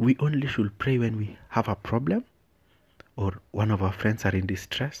only should pray when we have a problem or one of our friends are in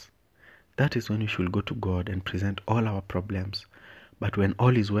distress. That is when we should go to God and present all our problems. But when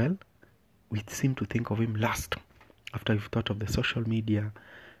all is well, we seem to think of Him last, after we've thought of the social media,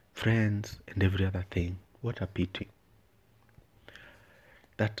 friends, and every other thing. What a pity.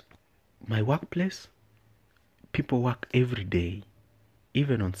 That my workplace, people work every day,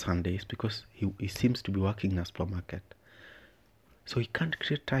 even on Sundays, because he seems to be working in a supermarket. So he can't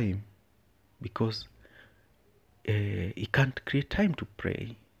create time because he can't create time to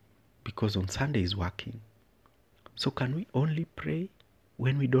pray because on Sunday he's working. So can we only pray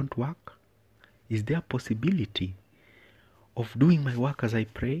when we don't work? Is there a possibility of doing my work as I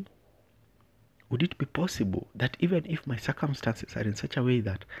pray? Would it be possible that even if my circumstances are in such a way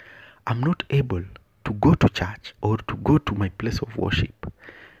that I'm not able to go to church or to go to my place of worship,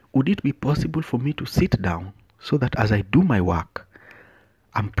 would it be possible for me to sit down so that as I do my work,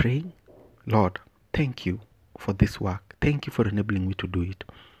 I'm praying, Lord, thank you for this work. Thank you for enabling me to do it.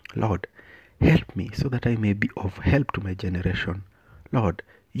 Lord, help me so that I may be of help to my generation. Lord,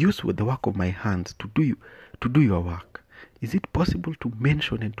 use the work of my hands to do your work. Is it possible to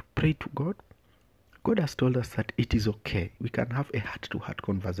mention and to pray to God? God has told us that it is okay. We can have a heart-to-heart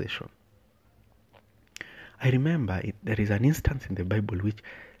conversation. I remember there is an instance in the Bible which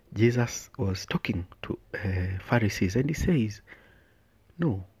Jesus was talking to Pharisees, and He says,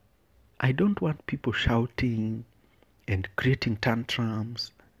 no, I don't want people shouting and creating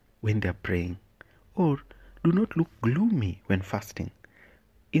tantrums when they're praying. Or do not look gloomy when fasting.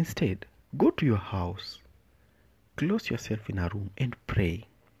 Instead, go to your house, close yourself in a room and pray.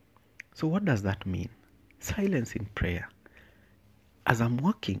 So what does that mean? Silence in prayer. As I'm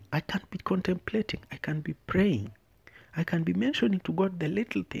walking, I can be contemplating. I can be praying. I can be mentioning to God the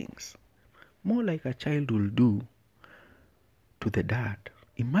little things. More like a child will do to the dad.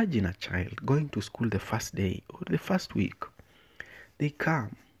 Imagine a child going to school the first day or the first week. They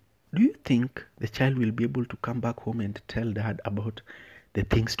come. Do you think the child will be able to come back home and tell dad about the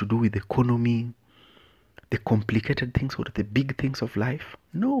things to do with the economy, the complicated things or the big things of life?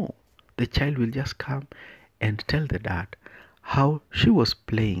 No. The child will just come and tell the dad how she was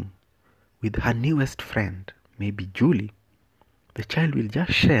playing with her newest friend, maybe Julie, the child will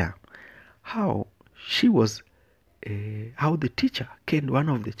just share how she was, how the teacher caned one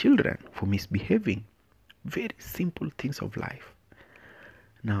of the children for misbehaving. Very simple things of life.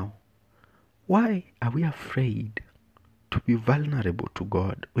 Now, why are we afraid to be vulnerable to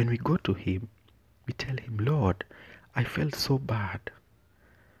God? When we go to Him, we tell Him, Lord, I felt so bad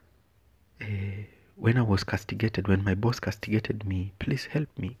when I was castigated, when my boss castigated me. Please help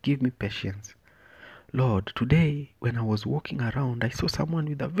me, give me patience. Lord, today when I was walking around, I saw someone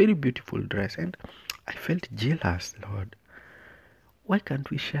with a very beautiful dress and I felt jealous, Lord. Why can't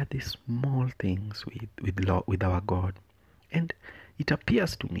we share these small things with our God? And it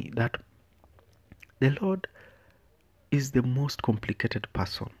appears to me that the Lord is the most complicated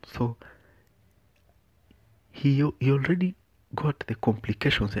person. So he already got the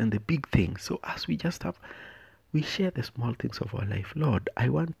complications and the big things. So as we share the small things of our life. Lord, I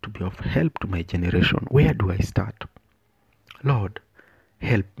want to be of help to my generation. Where do I start? Lord,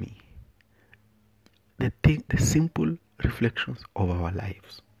 help me. The simple reflections of our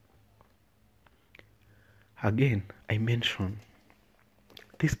lives. Again, I mention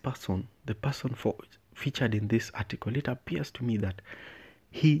this person, the person featured in this article. It appears to me that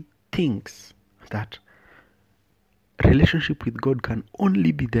he thinks that relationship with God can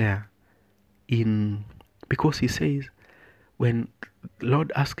only be there because he says when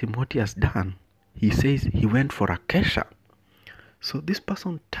Lord asked him what he has done, he says he went for a kesha. So this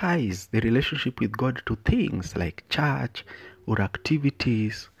person ties the relationship with God to things like church or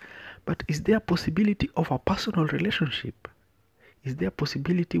activities. But is there a possibility of a personal relationship? Is there a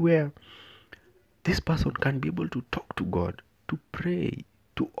possibility where this person can be able to talk to God, to pray,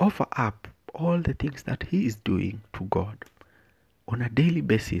 to offer up all the things that he is doing to God on a daily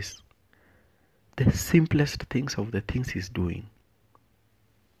basis? The simplest things of the things he's doing.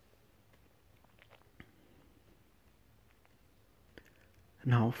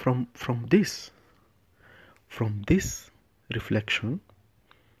 Now from this reflection,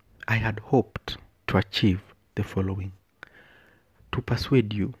 I had hoped to achieve the following: to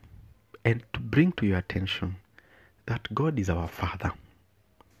persuade you and to bring to your attention that God is our Father,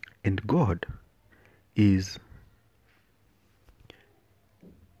 and God is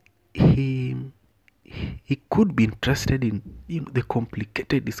He could be interested in the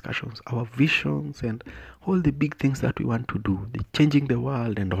complicated discussions, our visions and all the big things that we want to do, the changing the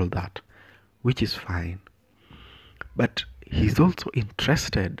world and all that, which is fine. But He's also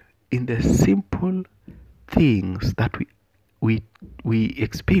interested in the simple things that we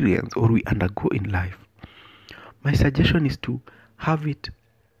experience or we undergo in life. My suggestion is to have it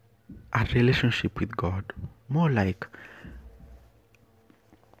a relationship with God, more like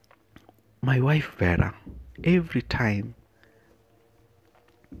my wife Vera. Every time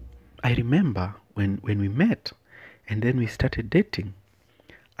I remember when we met and then we started dating,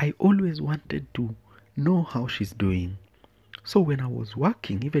 I always wanted to know how she's doing. So when I was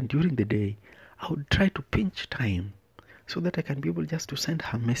working, even during the day, I would try to pinch time so that I can be able just to send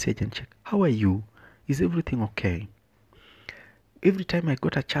her a message and check, how are you? Is everything okay? Every time I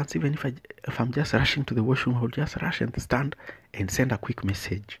got a chance, even if I'm just rushing to the washroom, I would just rush and stand and send a quick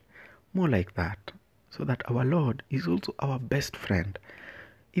message. More like that, so that our Lord is also our best friend.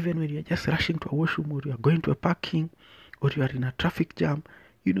 Even when you're just rushing to a washroom or you're going to a parking or you are in a traffic jam,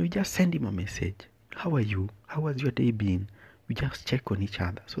 you just send him a message. How are you? How has your day been? We just check on each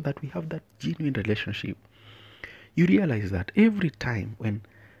other so that we have that genuine relationship. You realize that every time when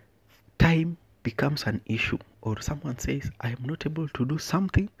time becomes an issue or someone says, I am not able to do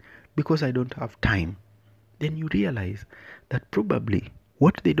something because I don't have time, then you realize that probably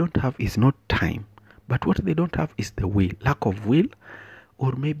what they don't have is not time, but what they don't have is the will, lack of will,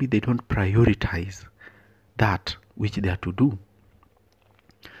 or maybe they don't prioritize that which they are to do.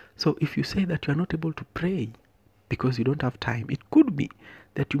 So if you say that you are not able to pray because you don't have time, it could be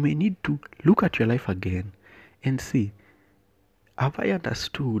that you may need to look at your life again and see, have I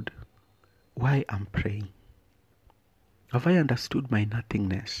understood why I'm praying? Have I understood my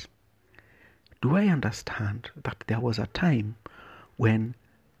nothingness? Do I understand that there was a time when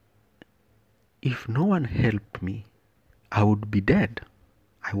if no one helped me, I would be dead?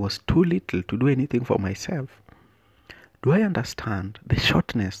 I was too little to do anything for myself. Do I understand the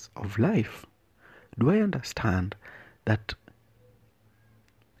shortness of life? Do I understand that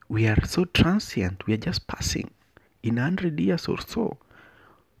we are so transient, we are just passing? In 100 years or so,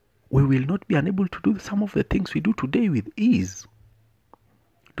 we will not be unable to do some of the things we do today with ease.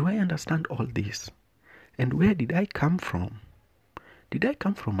 Do I understand all this? And where did I come from? Did I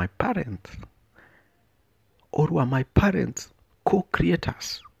come from my parents? Or were my parents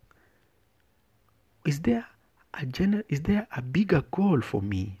co-creators? Is there is there a bigger goal for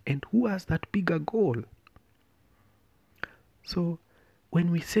me? And who has that bigger goal? So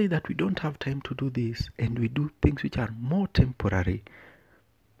when we say that we don't have time to do this and we do things which are more temporary,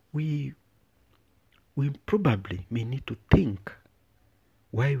 we probably may need to think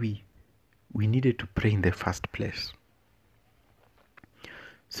why we needed to pray in the first place.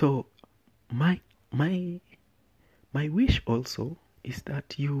 So my wish also is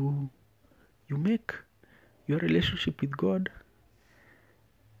that you make your relationship with God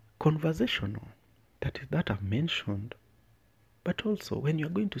conversational. That I've mentioned. But also when you're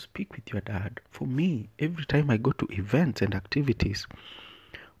going to speak with your dad, for me, every time I go to events and activities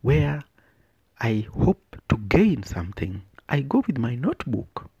where I hope to gain something, I go with my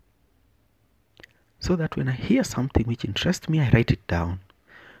notebook. So that when I hear something which interests me, I write it down.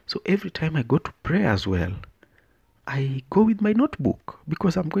 So every time I go to pray as well, I go with my notebook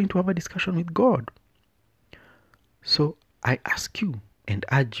because I'm going to have a discussion with God. So I ask you and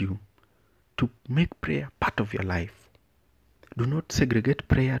urge you to make prayer part of your life. Do not segregate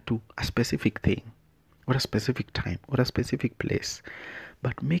prayer to a specific thing or a specific time or a specific place,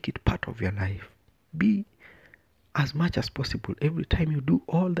 but make it part of your life. Be as much as possible. Every time you do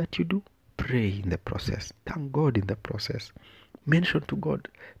all that you do, pray in the process. Thank God in the process. Mention to God.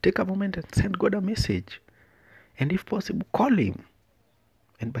 Take a moment and send God a message. And if possible, call Him.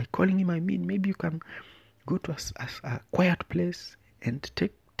 And by calling Him, I mean maybe you can go to a quiet place and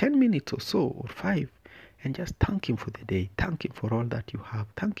take 10 minutes or so, or 5, and just thank Him for the day. Thank Him for all that you have.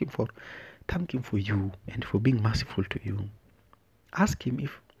 Thank Him for you and for being merciful to you. Ask Him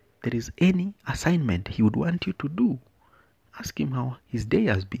if there is any assignment He would want you to do. Ask Him how His day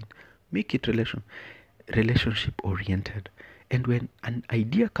has been. Make it relationship oriented. And when an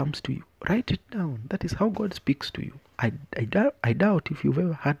idea comes to you, write it down. That is how God speaks to you. I doubt if you've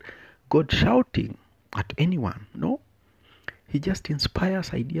ever heard God shouting at anyone. No? He just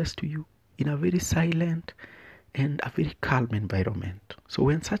inspires ideas to you in a very silent and a very calm environment. So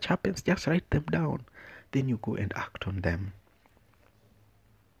when such happens, just write them down. Then you go and act on them.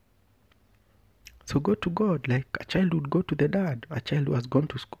 So go to God like a child would go to the dad. A child who has gone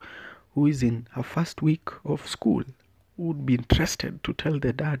to school, who is in her first week of school, would be interested to tell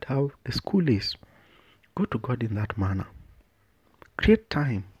the dad how the school is. Go to God in that manner. Create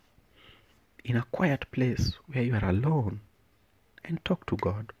time in a quiet place where you are alone and talk to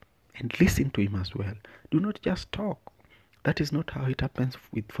God and listen to Him as well. Do not just talk. That is not how it happens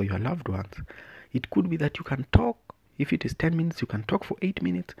for your loved ones. It could be that you can talk. If it is 10 minutes, you can talk for 8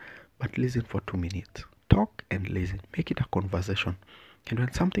 minutes, but listen for 2 minutes. Talk and listen. Make it a conversation. And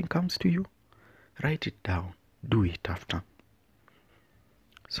when something comes to you, write it down. Do it after.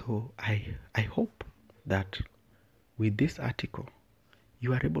 So I hope that with this article,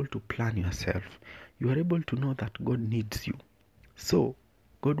 you are able to plan yourself. You are able to know that God needs you. So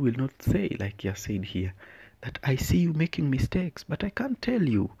God will not say, like you said here, that I see you making mistakes, but I can't tell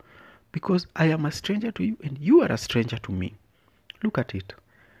you because I am a stranger to you and you are a stranger to me. Look at it.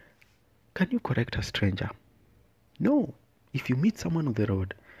 Can you correct a stranger? No. If you meet someone on the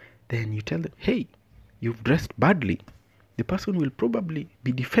road, then you tell them, hey, you've dressed badly. The person will probably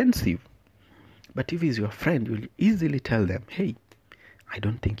be defensive. But if he's your friend, you'll easily tell them, hey, I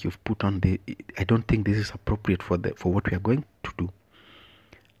don't think this is appropriate for what we are going to do.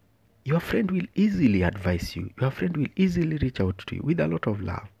 Your friend will easily advise you. Your friend will easily reach out to you with a lot of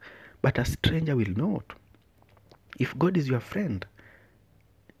love. But a stranger will not. If God is your friend,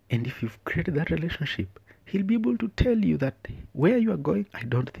 and if you've created that relationship, He'll be able to tell you that where you are going, I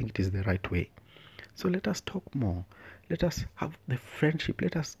don't think it is the right way. So let us talk more. Let us have the friendship.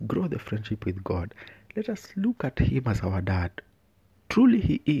 Let us grow the friendship with God. Let us look at Him as our dad. Truly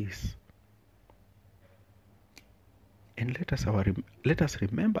He is. And let us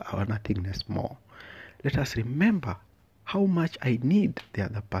remember our nothingness more. Let us remember how much I need the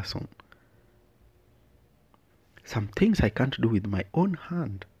other person. Some things I can't do with my own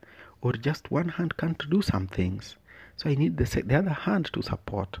hand, or just one hand can't do some things. So I need the other hand to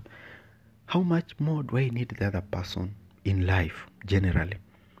support. How much more do I need the other person in life generally?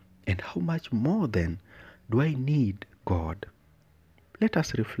 And how much more then do I need God? Let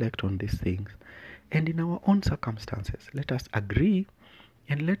us reflect on these things. And in our own circumstances, let us agree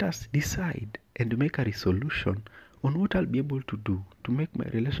and let us decide and make a resolution on what I'll be able to do to make my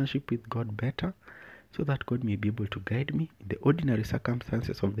relationship with God better, so that God may be able to guide me in the ordinary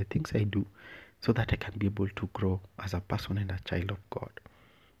circumstances of the things I do, so that I can be able to grow as a person and a child of God.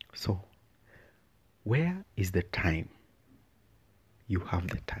 So, where is the time? You have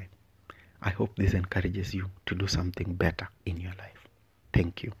the time. I hope this encourages you to do something better in your life.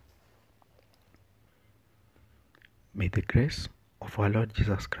 Thank you. May the grace of our Lord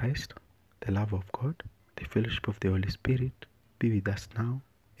Jesus Christ, the love of God, the fellowship of the Holy Spirit be with us now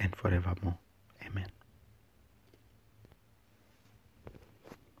and forevermore. Amen.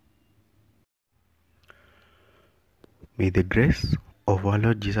 May the grace of our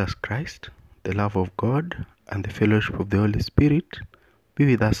Lord Jesus Christ, the love of God, and the fellowship of the Holy Spirit be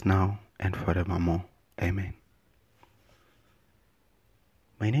with us now and forevermore. Amen.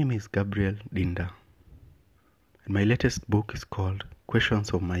 My name is Gabriel Dinda, and my latest book is called Questions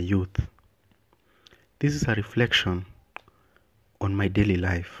of My Youth. This is a reflection on my daily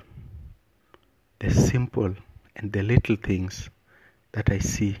life, the simple and the little things that I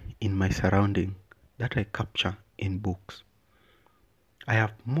see in my surrounding that I capture in books. I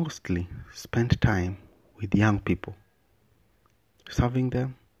have mostly spent time with young people, serving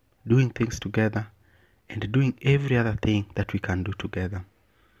them, doing things together, and doing every other thing that we can do together.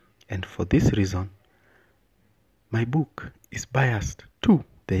 And for this reason, my book is biased to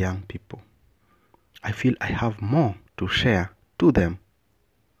the young people. I feel I have more to share to them.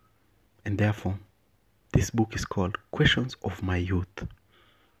 And therefore, this book is called Questions of My Youth.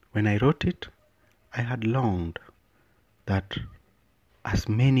 When I wrote it, I had longed that as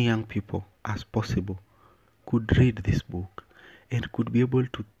many young people as possible could read this book and could be able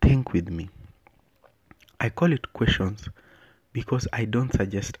to think with me. I call it questions because I don't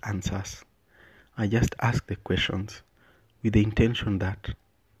suggest answers. I just ask the questions with the intention that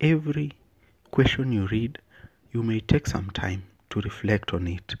every question you read, you may take some time to reflect on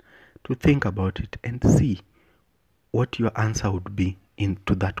it, to think about it and see what your answer would be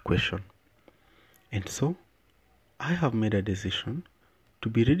into that question. And so, I have made a decision to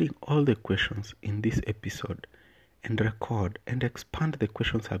be reading all the questions in this episode and record and expand the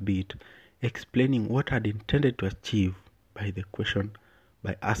questions a bit, explaining what I'd intended to achieve by the question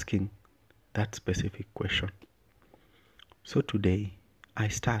by asking that specific question. So today, I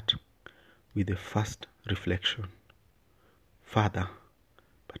start with the first reflection. Father,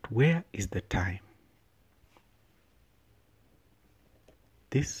 but where is the time?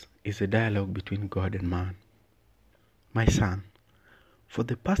 This is a dialogue between God and man. My son, for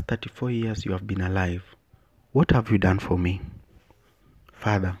the past 34 years you have been alive, what have you done for me?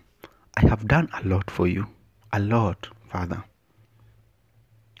 Father, I have done a lot for you. A lot, Father.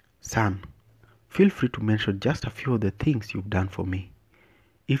 Son, feel free to mention just a few of the things you've done for me,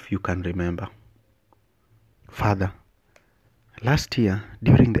 if you can remember. Father, last year,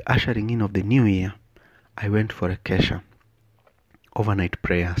 during the ushering in of the new year, I went for a kesha, overnight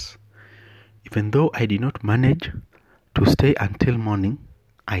prayers. Even though I did not manage to stay until morning,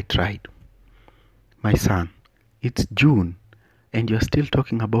 I tried. My son, it's June, and you're still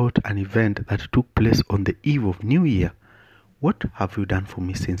talking about an event that took place on the eve of New Year. What have you done for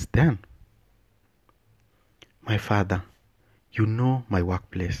me since then? My father, you know my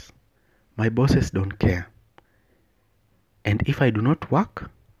workplace. My bosses don't care. And if I do not work,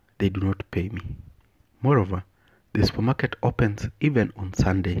 they do not pay me. Moreover, the supermarket opens even on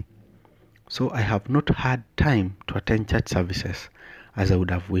Sunday. So I have not had time to attend church services as I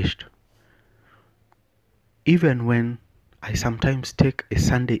would have wished. Even when I sometimes take a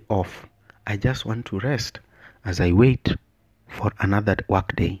Sunday off, I just want to rest as I wait for another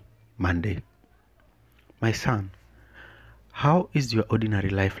work day, Monday. My son, how is your ordinary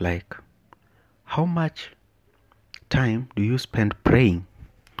life like? How much time do you spend praying?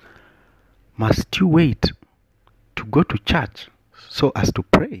 Must you wait to go to church so as to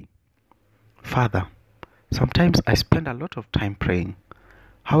pray? Father, sometimes I spend a lot of time praying.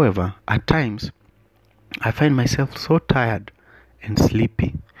 However, at times, I find myself so tired and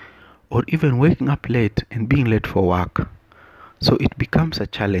sleepy, or even waking up late and being late for work. So it becomes a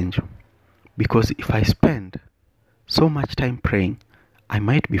challenge, because if I spend so much time praying, I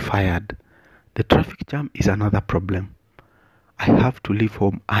might be fired. The traffic jam is another problem. I have to leave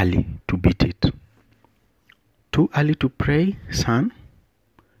home early to beat it. Too early to pray, son?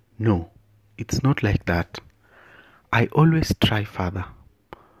 No, it's not like that. I always try, Father.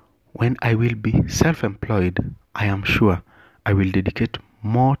 When I will be self-employed, I am sure I will dedicate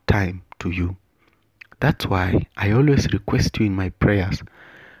more time to you. That's why I always request you in my prayers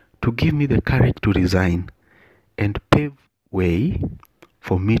to give me the courage to resign and pave way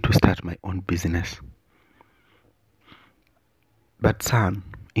for me to start my own business. But son,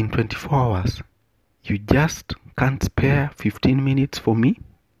 in 24 hours, you just can't spare 15 minutes for me?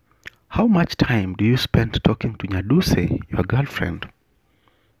 How much time do you spend talking to Nyaduse, your girlfriend?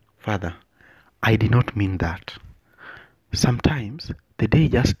 Father, I did not mean that. Sometimes the day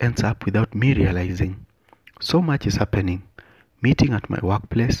just ends up without me realizing. So much is happening. Meeting at my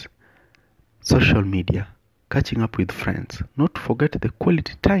workplace, social media, catching up with friends, not forget the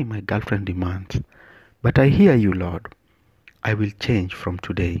quality time my girlfriend demands. But I hear you, Lord. I will change from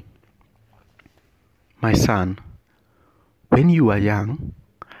today. My son, when you were young,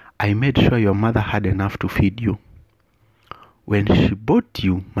 I made sure your mother had enough to feed you. When she bought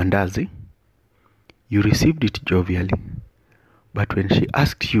you mandazi, you received it jovially. But when she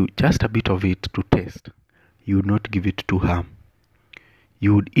asked you just a bit of it to taste, you would not give it to her.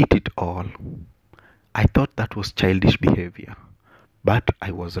 You would eat it all. I thought that was childish behavior, but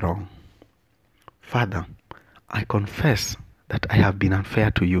I was wrong. Father, I confess that I have been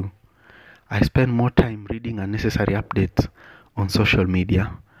unfair to you. I spend more time reading unnecessary updates on social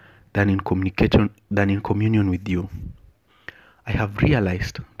media than in communion with you. I have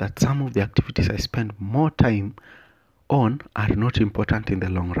realized that some of the activities I spend more time on are not important in the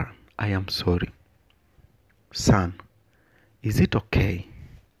long run. I am sorry. Son, is it okay?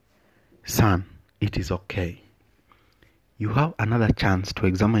 Son, it is okay. You have another chance to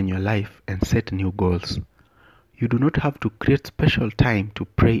examine your life and set new goals. You do not have to create special time to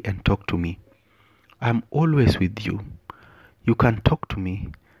pray and talk to me. I am always with you. You can talk to me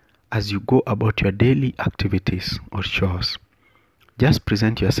as you go about your daily activities or chores. Just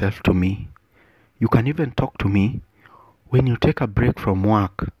present yourself to me. You can even talk to me when you take a break from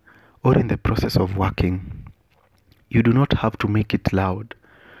work or in the process of working. You do not have to make it loud.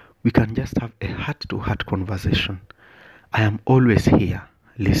 We can just have a heart-to-heart conversation. I am always here,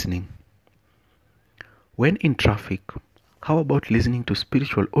 listening. When in traffic, how about listening to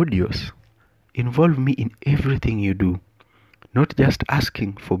spiritual audios? Involve me in everything you do, not just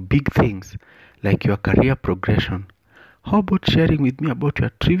asking for big things like your career progression. How about sharing with me about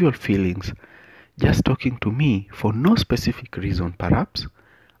your trivial feelings? Just talking to me for no specific reason, perhaps?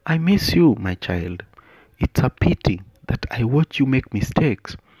 I miss you, my child. It's a pity that I watch you make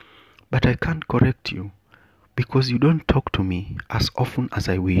mistakes, but I can't correct you because you don't talk to me as often as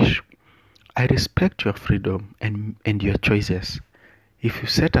I wish. I respect your freedom and your choices. If you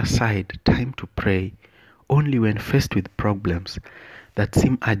set aside time to pray only when faced with problems that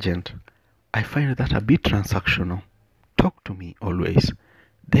seem urgent, I find that a bit transactional. Talk to me always.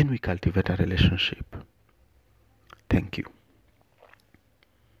 Then we cultivate a relationship. Thank you.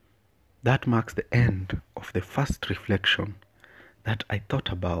 That marks the end of the first reflection that I thought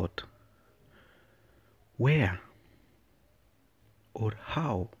about. Where or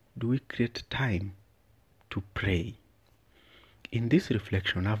how do we create time to pray? In this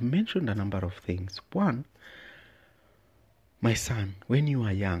reflection, I've mentioned a number of things. One, my son, when you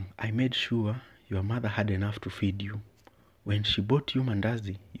were young, I made sure your mother had enough to feed you. When she bought you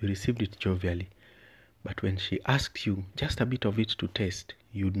mandazi, you received it jovially. But when she asked you just a bit of it to taste,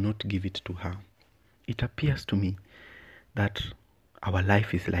 you would not give it to her. It appears to me that our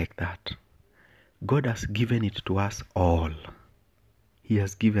life is like that. God has given it to us all. He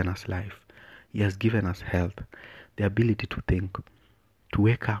has given us life. He has given us health, the ability to think, to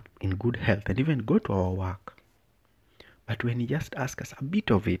wake up in good health and even go to our work. But when He just asks us a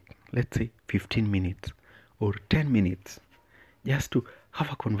bit of it, let's say 15 minutes or 10 minutes, just to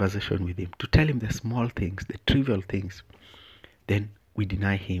have a conversation with Him, to tell Him the small things, the trivial things, then we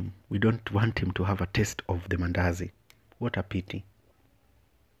deny Him. We don't want Him to have a taste of the mandazi. What a pity.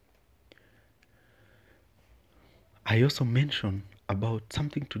 I also mentioned about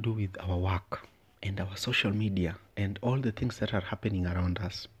something to do with our work and our social media and all the things that are happening around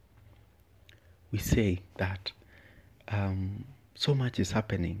us. We say that so much is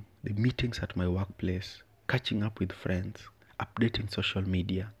happening. The meetings at my workplace, catching up with friends, updating social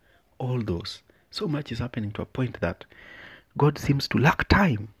media, all those. So much is happening to a point that God seems to lack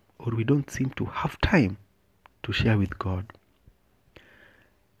time, or we don't seem to have time to share with God.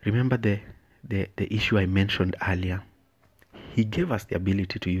 Remember the issue I mentioned earlier. He gave us the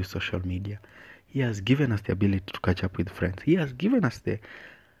ability to use social media. He has given us the ability to catch up with friends. He has given us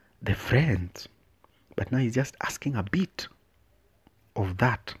the friends. But now He's just asking a bit of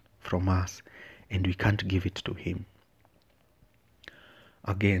that from us, and we can't give it to Him.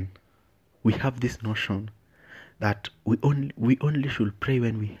 Again, we have this notion that we only should pray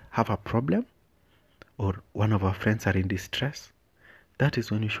when we have a problem or one of our friends are in distress. That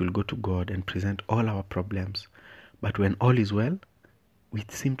is when we should go to God and present all our problems. But when all is well, we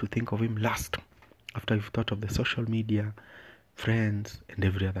seem to think of Him last, after we've thought of the social media, friends, and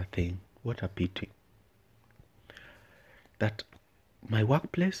every other thing. What a pity. That my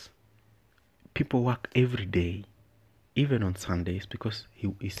workplace, people work every day, even on Sundays, because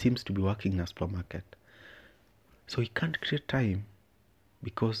he seems to be working in a supermarket. So he can't create time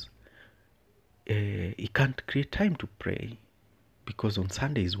because he can't create time to pray because on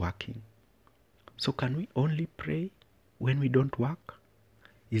Sunday he's working. So can we only pray when we don't work?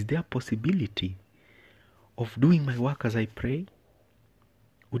 Is there a possibility of doing my work as I pray?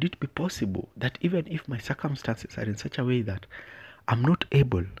 Would it be possible that even if my circumstances are in such a way that I'm not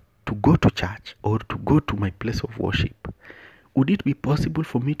able to go to church or to go to my place of worship, would it be possible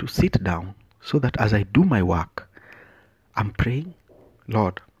for me to sit down so that as I do my work, I'm praying,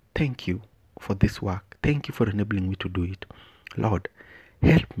 Lord, thank you for this work. Thank you for enabling me to do it. Lord,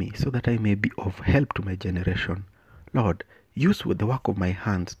 help me so that I may be of help to my generation. Lord, use the work of my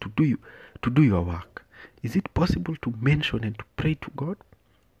hands to do your work. Is it possible to mention and to pray to God?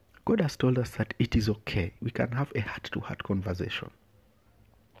 God has told us that it is okay. We can have a heart-to-heart conversation.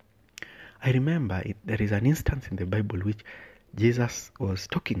 I remember there is an instance in the Bible which Jesus was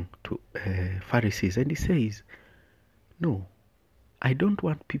talking to Pharisees, and he says, no, I don't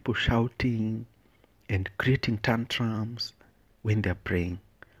want people shouting and creating tantrums when they're praying.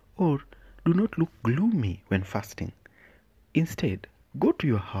 Or do not look gloomy when fasting. Instead, go to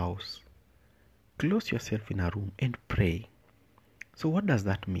your house, close yourself in a room and pray. So what does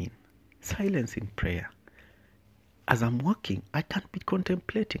that mean? Silence in prayer. As I'm walking, I can be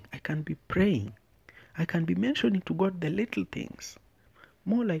contemplating, I can be praying, I can be mentioning to God the little things,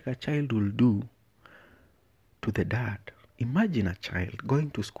 more like a child will do to the dad. Imagine a child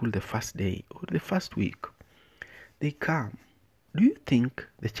going to school the first day or the first week. They come. Do you think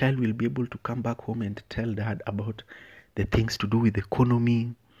the child will be able to come back home and tell dad about the things to do with the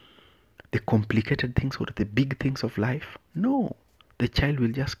economy, the complicated things or the big things of life? No. The child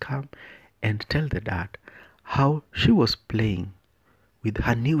will just come and tell the dad how she was playing with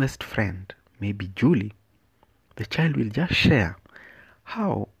her newest friend, maybe Julie. The child will just share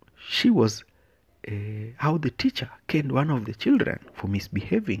how she was, how the teacher caned one of the children for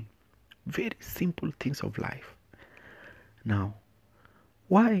misbehaving. Very simple things of life. Now,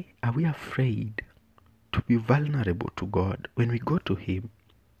 why are we afraid to be vulnerable to God? When we go to Him,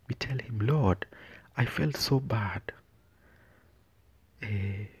 we tell Him, Lord, I felt so bad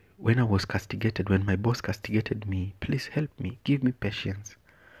when I was castigated, when my boss castigated me. Please help me, give me patience.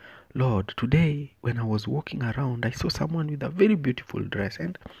 Lord, today when I was walking around, I saw someone with a very beautiful dress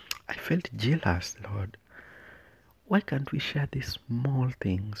and I felt jealous, Lord. Why can't we share these small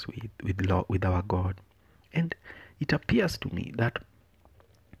things with our God? And it appears to me that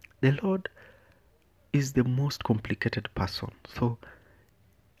the Lord is the most complicated person. So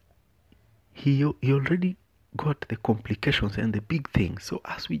he already got the complications and the big things. So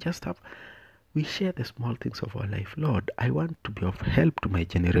as we share the small things of our life. Lord, I want to be of help to my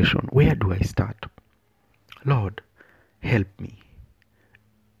generation. Where do I start? Lord, help me.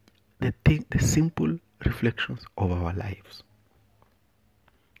 The simple reflections of our lives.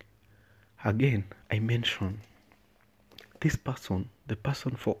 Again, I mention this person, the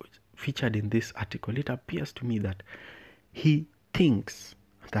person featured in this article. It appears to me that he thinks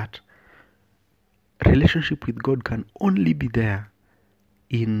that relationship with God can only be there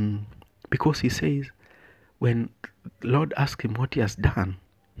because he says when Lord asked him what he has done,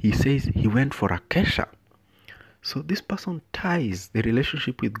 he says he went for a kesha. So this person ties the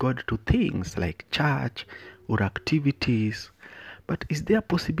relationship with God to things like church or activities. But is there a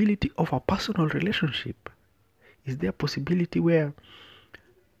possibility of a personal relationship? Is there a possibility where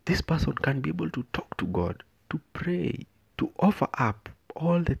this person can be able to talk to God, to pray, to offer up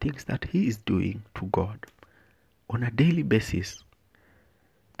all the things that he is doing to God on a daily basis?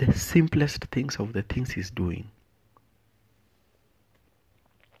 The simplest things of the things he's doing.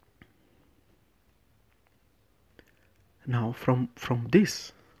 Now from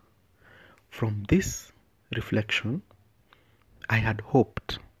this reflection, I had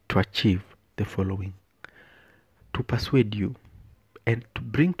hoped to achieve the following: to persuade you and to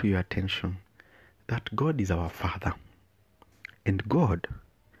bring to your attention that God is our Father, and God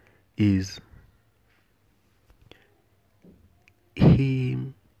is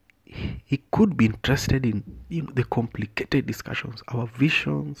He could be interested in the complicated discussions, our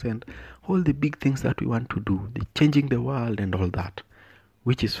visions and all the big things that we want to do, the changing the world and all that,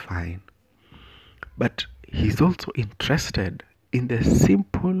 which is fine. But He's also interested in the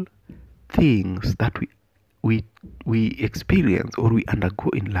simple things that we experience or we undergo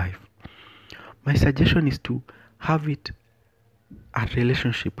in life. My suggestion is to have it a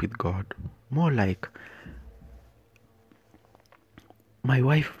relationship with God, more like my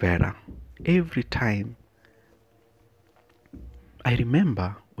wife Vera. Every time I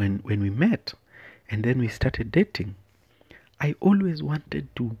remember when we met and then we started dating, I always wanted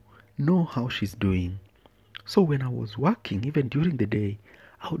to know how she's doing. So when I was working, even during the day,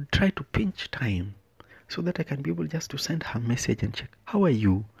 I would try to pinch time so that I can be able just to send her a message and check, how are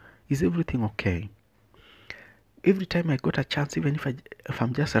you? Is everything okay? Every time I got a chance, even if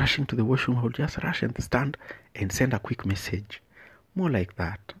I'm just rushing to the washroom, I'll just rush and stand and send a quick message. More like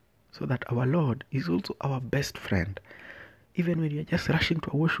that. So that our Lord is also our best friend. Even when you're just rushing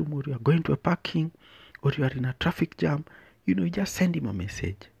to a washroom, or you're going to a parking, or you are in a traffic jam, you just send him a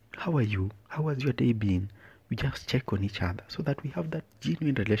message. How are you? How has your day been? We just check on each other so that we have that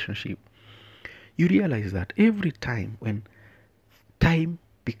genuine relationship. You realize that every time when time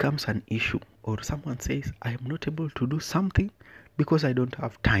becomes an issue, or someone says, I am not able to do something because I don't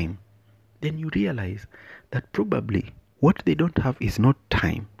have time, then you realize that probably what they don't have is not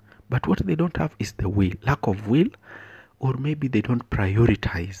time, but what they don't have is the will, lack of will, or maybe they don't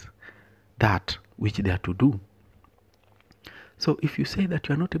prioritize that which they are to do. So if you say that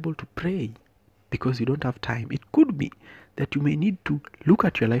you are not able to pray because you don't have time, it could be that you may need to look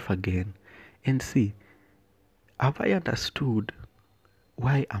at your life again and see, have I understood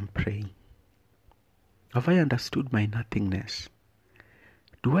why I'm praying? Have I understood my nothingness?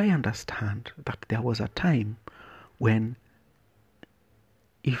 Do I understand that there was a time when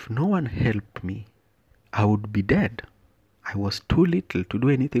if no one helped me, I would be dead? I was too little to do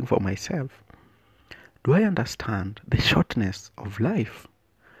anything for myself. Do I understand the shortness of life?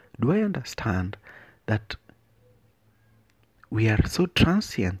 Do I understand that we are so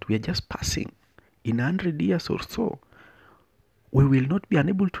transient, we are just passing? In 100 years or so, we will not be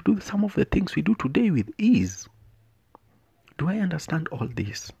unable to do some of the things we do today with ease. Do I understand all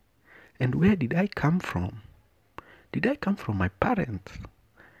this? And where did I come from? Did I come from my parents?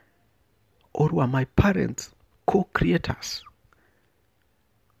 Or were my parents co-creators?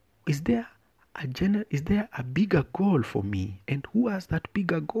 Is there a bigger goal for me? And who has that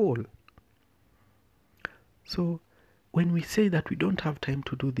bigger goal? So when we say that we don't have time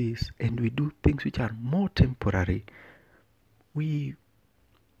to do this and we do things which are more temporary, we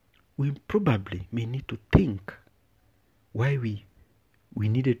probably may need to think why we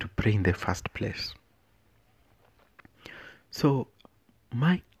needed to pray in the first place. So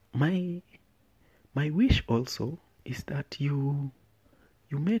my wish also is that you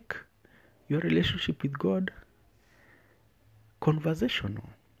make your relationship with God conversational.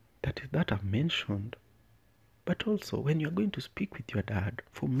 That is that I've mentioned. But also when you're going to speak with your dad,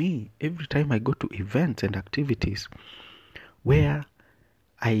 for me, every time I go to events and activities where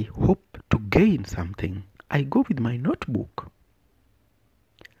I hope to gain something, I go with my notebook.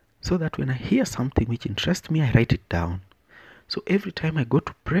 So that when I hear something which interests me, I write it down. So every time I go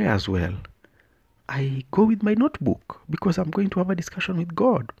to pray as well, I go with my notebook because I'm going to have a discussion with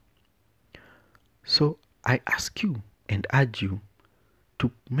God. So I ask you and urge you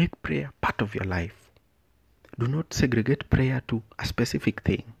to make prayer part of your life. Do not segregate prayer to a specific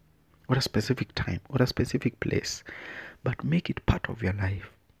thing or a specific time or a specific place, but make it part of your life.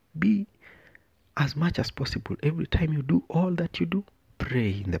 Be as much as possible. Every time you do all that you do,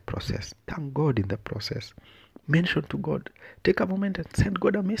 pray in the process. Thank God in the process. Mention to God. Take a moment and send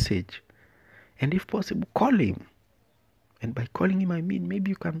God a message. And if possible, call him. And by calling him, I mean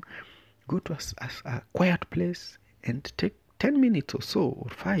maybe you can go to a quiet place and take 10 minutes or so, or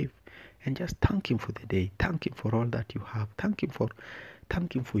 5, and just thank him for the day. Thank him for all that you have. Thank him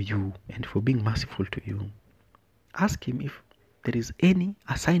for you and for being merciful to you. Ask him if there is any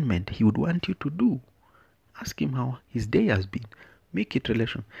assignment he would want you to do. Ask him how his day has been. Make it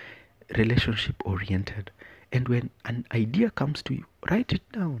relationship oriented. And when an idea comes to you, write it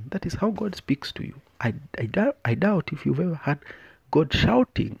down. That is how God speaks to you. I doubt if you've ever heard God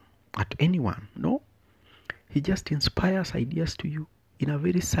shouting at anyone. No? He just inspires ideas to you in a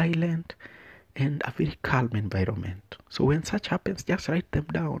very silent and a very calm environment. So when such happens, just write them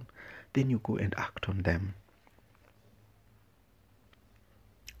down. Then you go and act on them.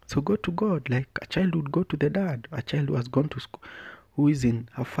 So go to God like a child would go to the dad. A child who has gone to school, who is in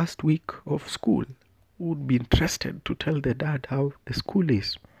her first week of school, who would be interested to tell the dad how the school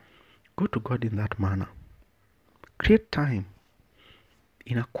is. Go to God in that manner. Create time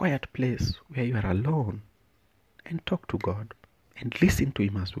in a quiet place where you are alone and talk to God and listen to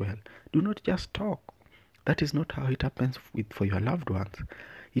him as well. Do not just talk. That is not how it happens for your loved ones.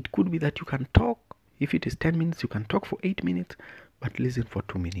 It could be that you can talk. If it is 10 minutes, you can talk for 8 minutes, but listen for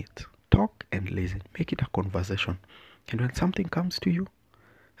 2 minutes. Talk and listen. Make it a conversation. And when something comes to you,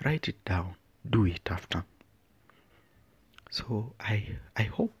 write it down. Do it after. So I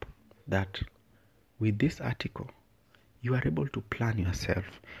hope that with this article, you are able to plan yourself.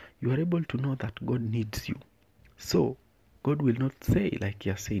 You are able to know that God needs you. So God will not say, like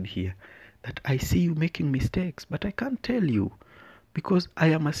you said here, that I see you making mistakes, but I can't tell you because I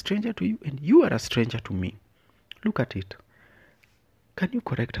am a stranger to you and you are a stranger to me. Look at it. Can you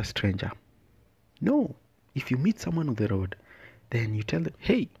correct a stranger? No. If you meet someone on the road, then you tell them,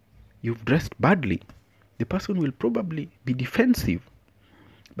 hey, you've dressed badly. The person will probably be defensive.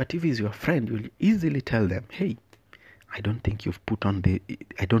 But if he's your friend, you'll easily tell them, hey, I don't think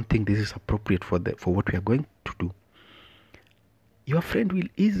this is appropriate for what we are going to do. Your friend will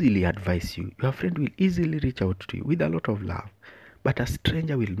easily advise you. Your friend will easily reach out to you with a lot of love. But a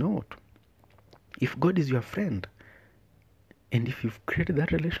stranger will not. If God is your friend, and if you've created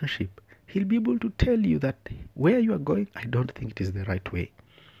that relationship, He'll be able to tell you that where you are going, I don't think it is the right way.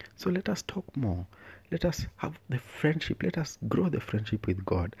 So let us talk more. Let us have the friendship. Let us grow the friendship with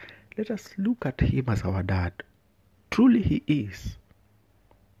God. Let us look at Him as our dad. Truly He is.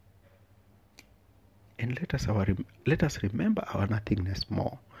 And let us remember our nothingness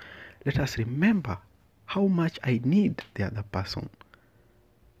more. Let us remember how much I need the other person.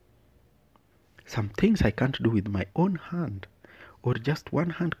 Some things I can't do with my own hand, or just one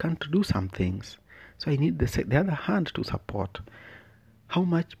hand can't do some things. So I need the other hand to support. How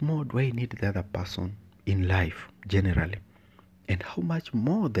much more do I need the other person in life generally? And how much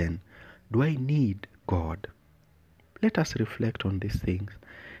more then do I need God? Let us reflect on these things.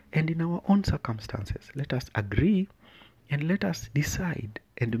 And in our own circumstances, let us agree and let us decide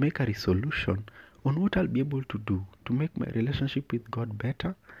and make a resolution on what I'll be able to do to make my relationship with God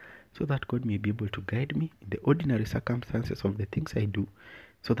better, so that God may be able to guide me in the ordinary circumstances of the things I do,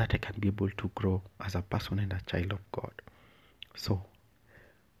 so that I can be able to grow as a person and a child of God. So,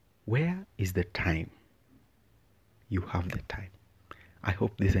 where is the time? You have the time. I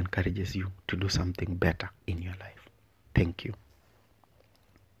hope this encourages you to do something better in your life. Thank you.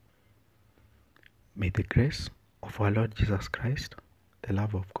 May the grace of our Lord Jesus Christ, the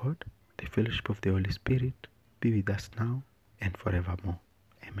love of God, the fellowship of the Holy Spirit be with us now and forevermore.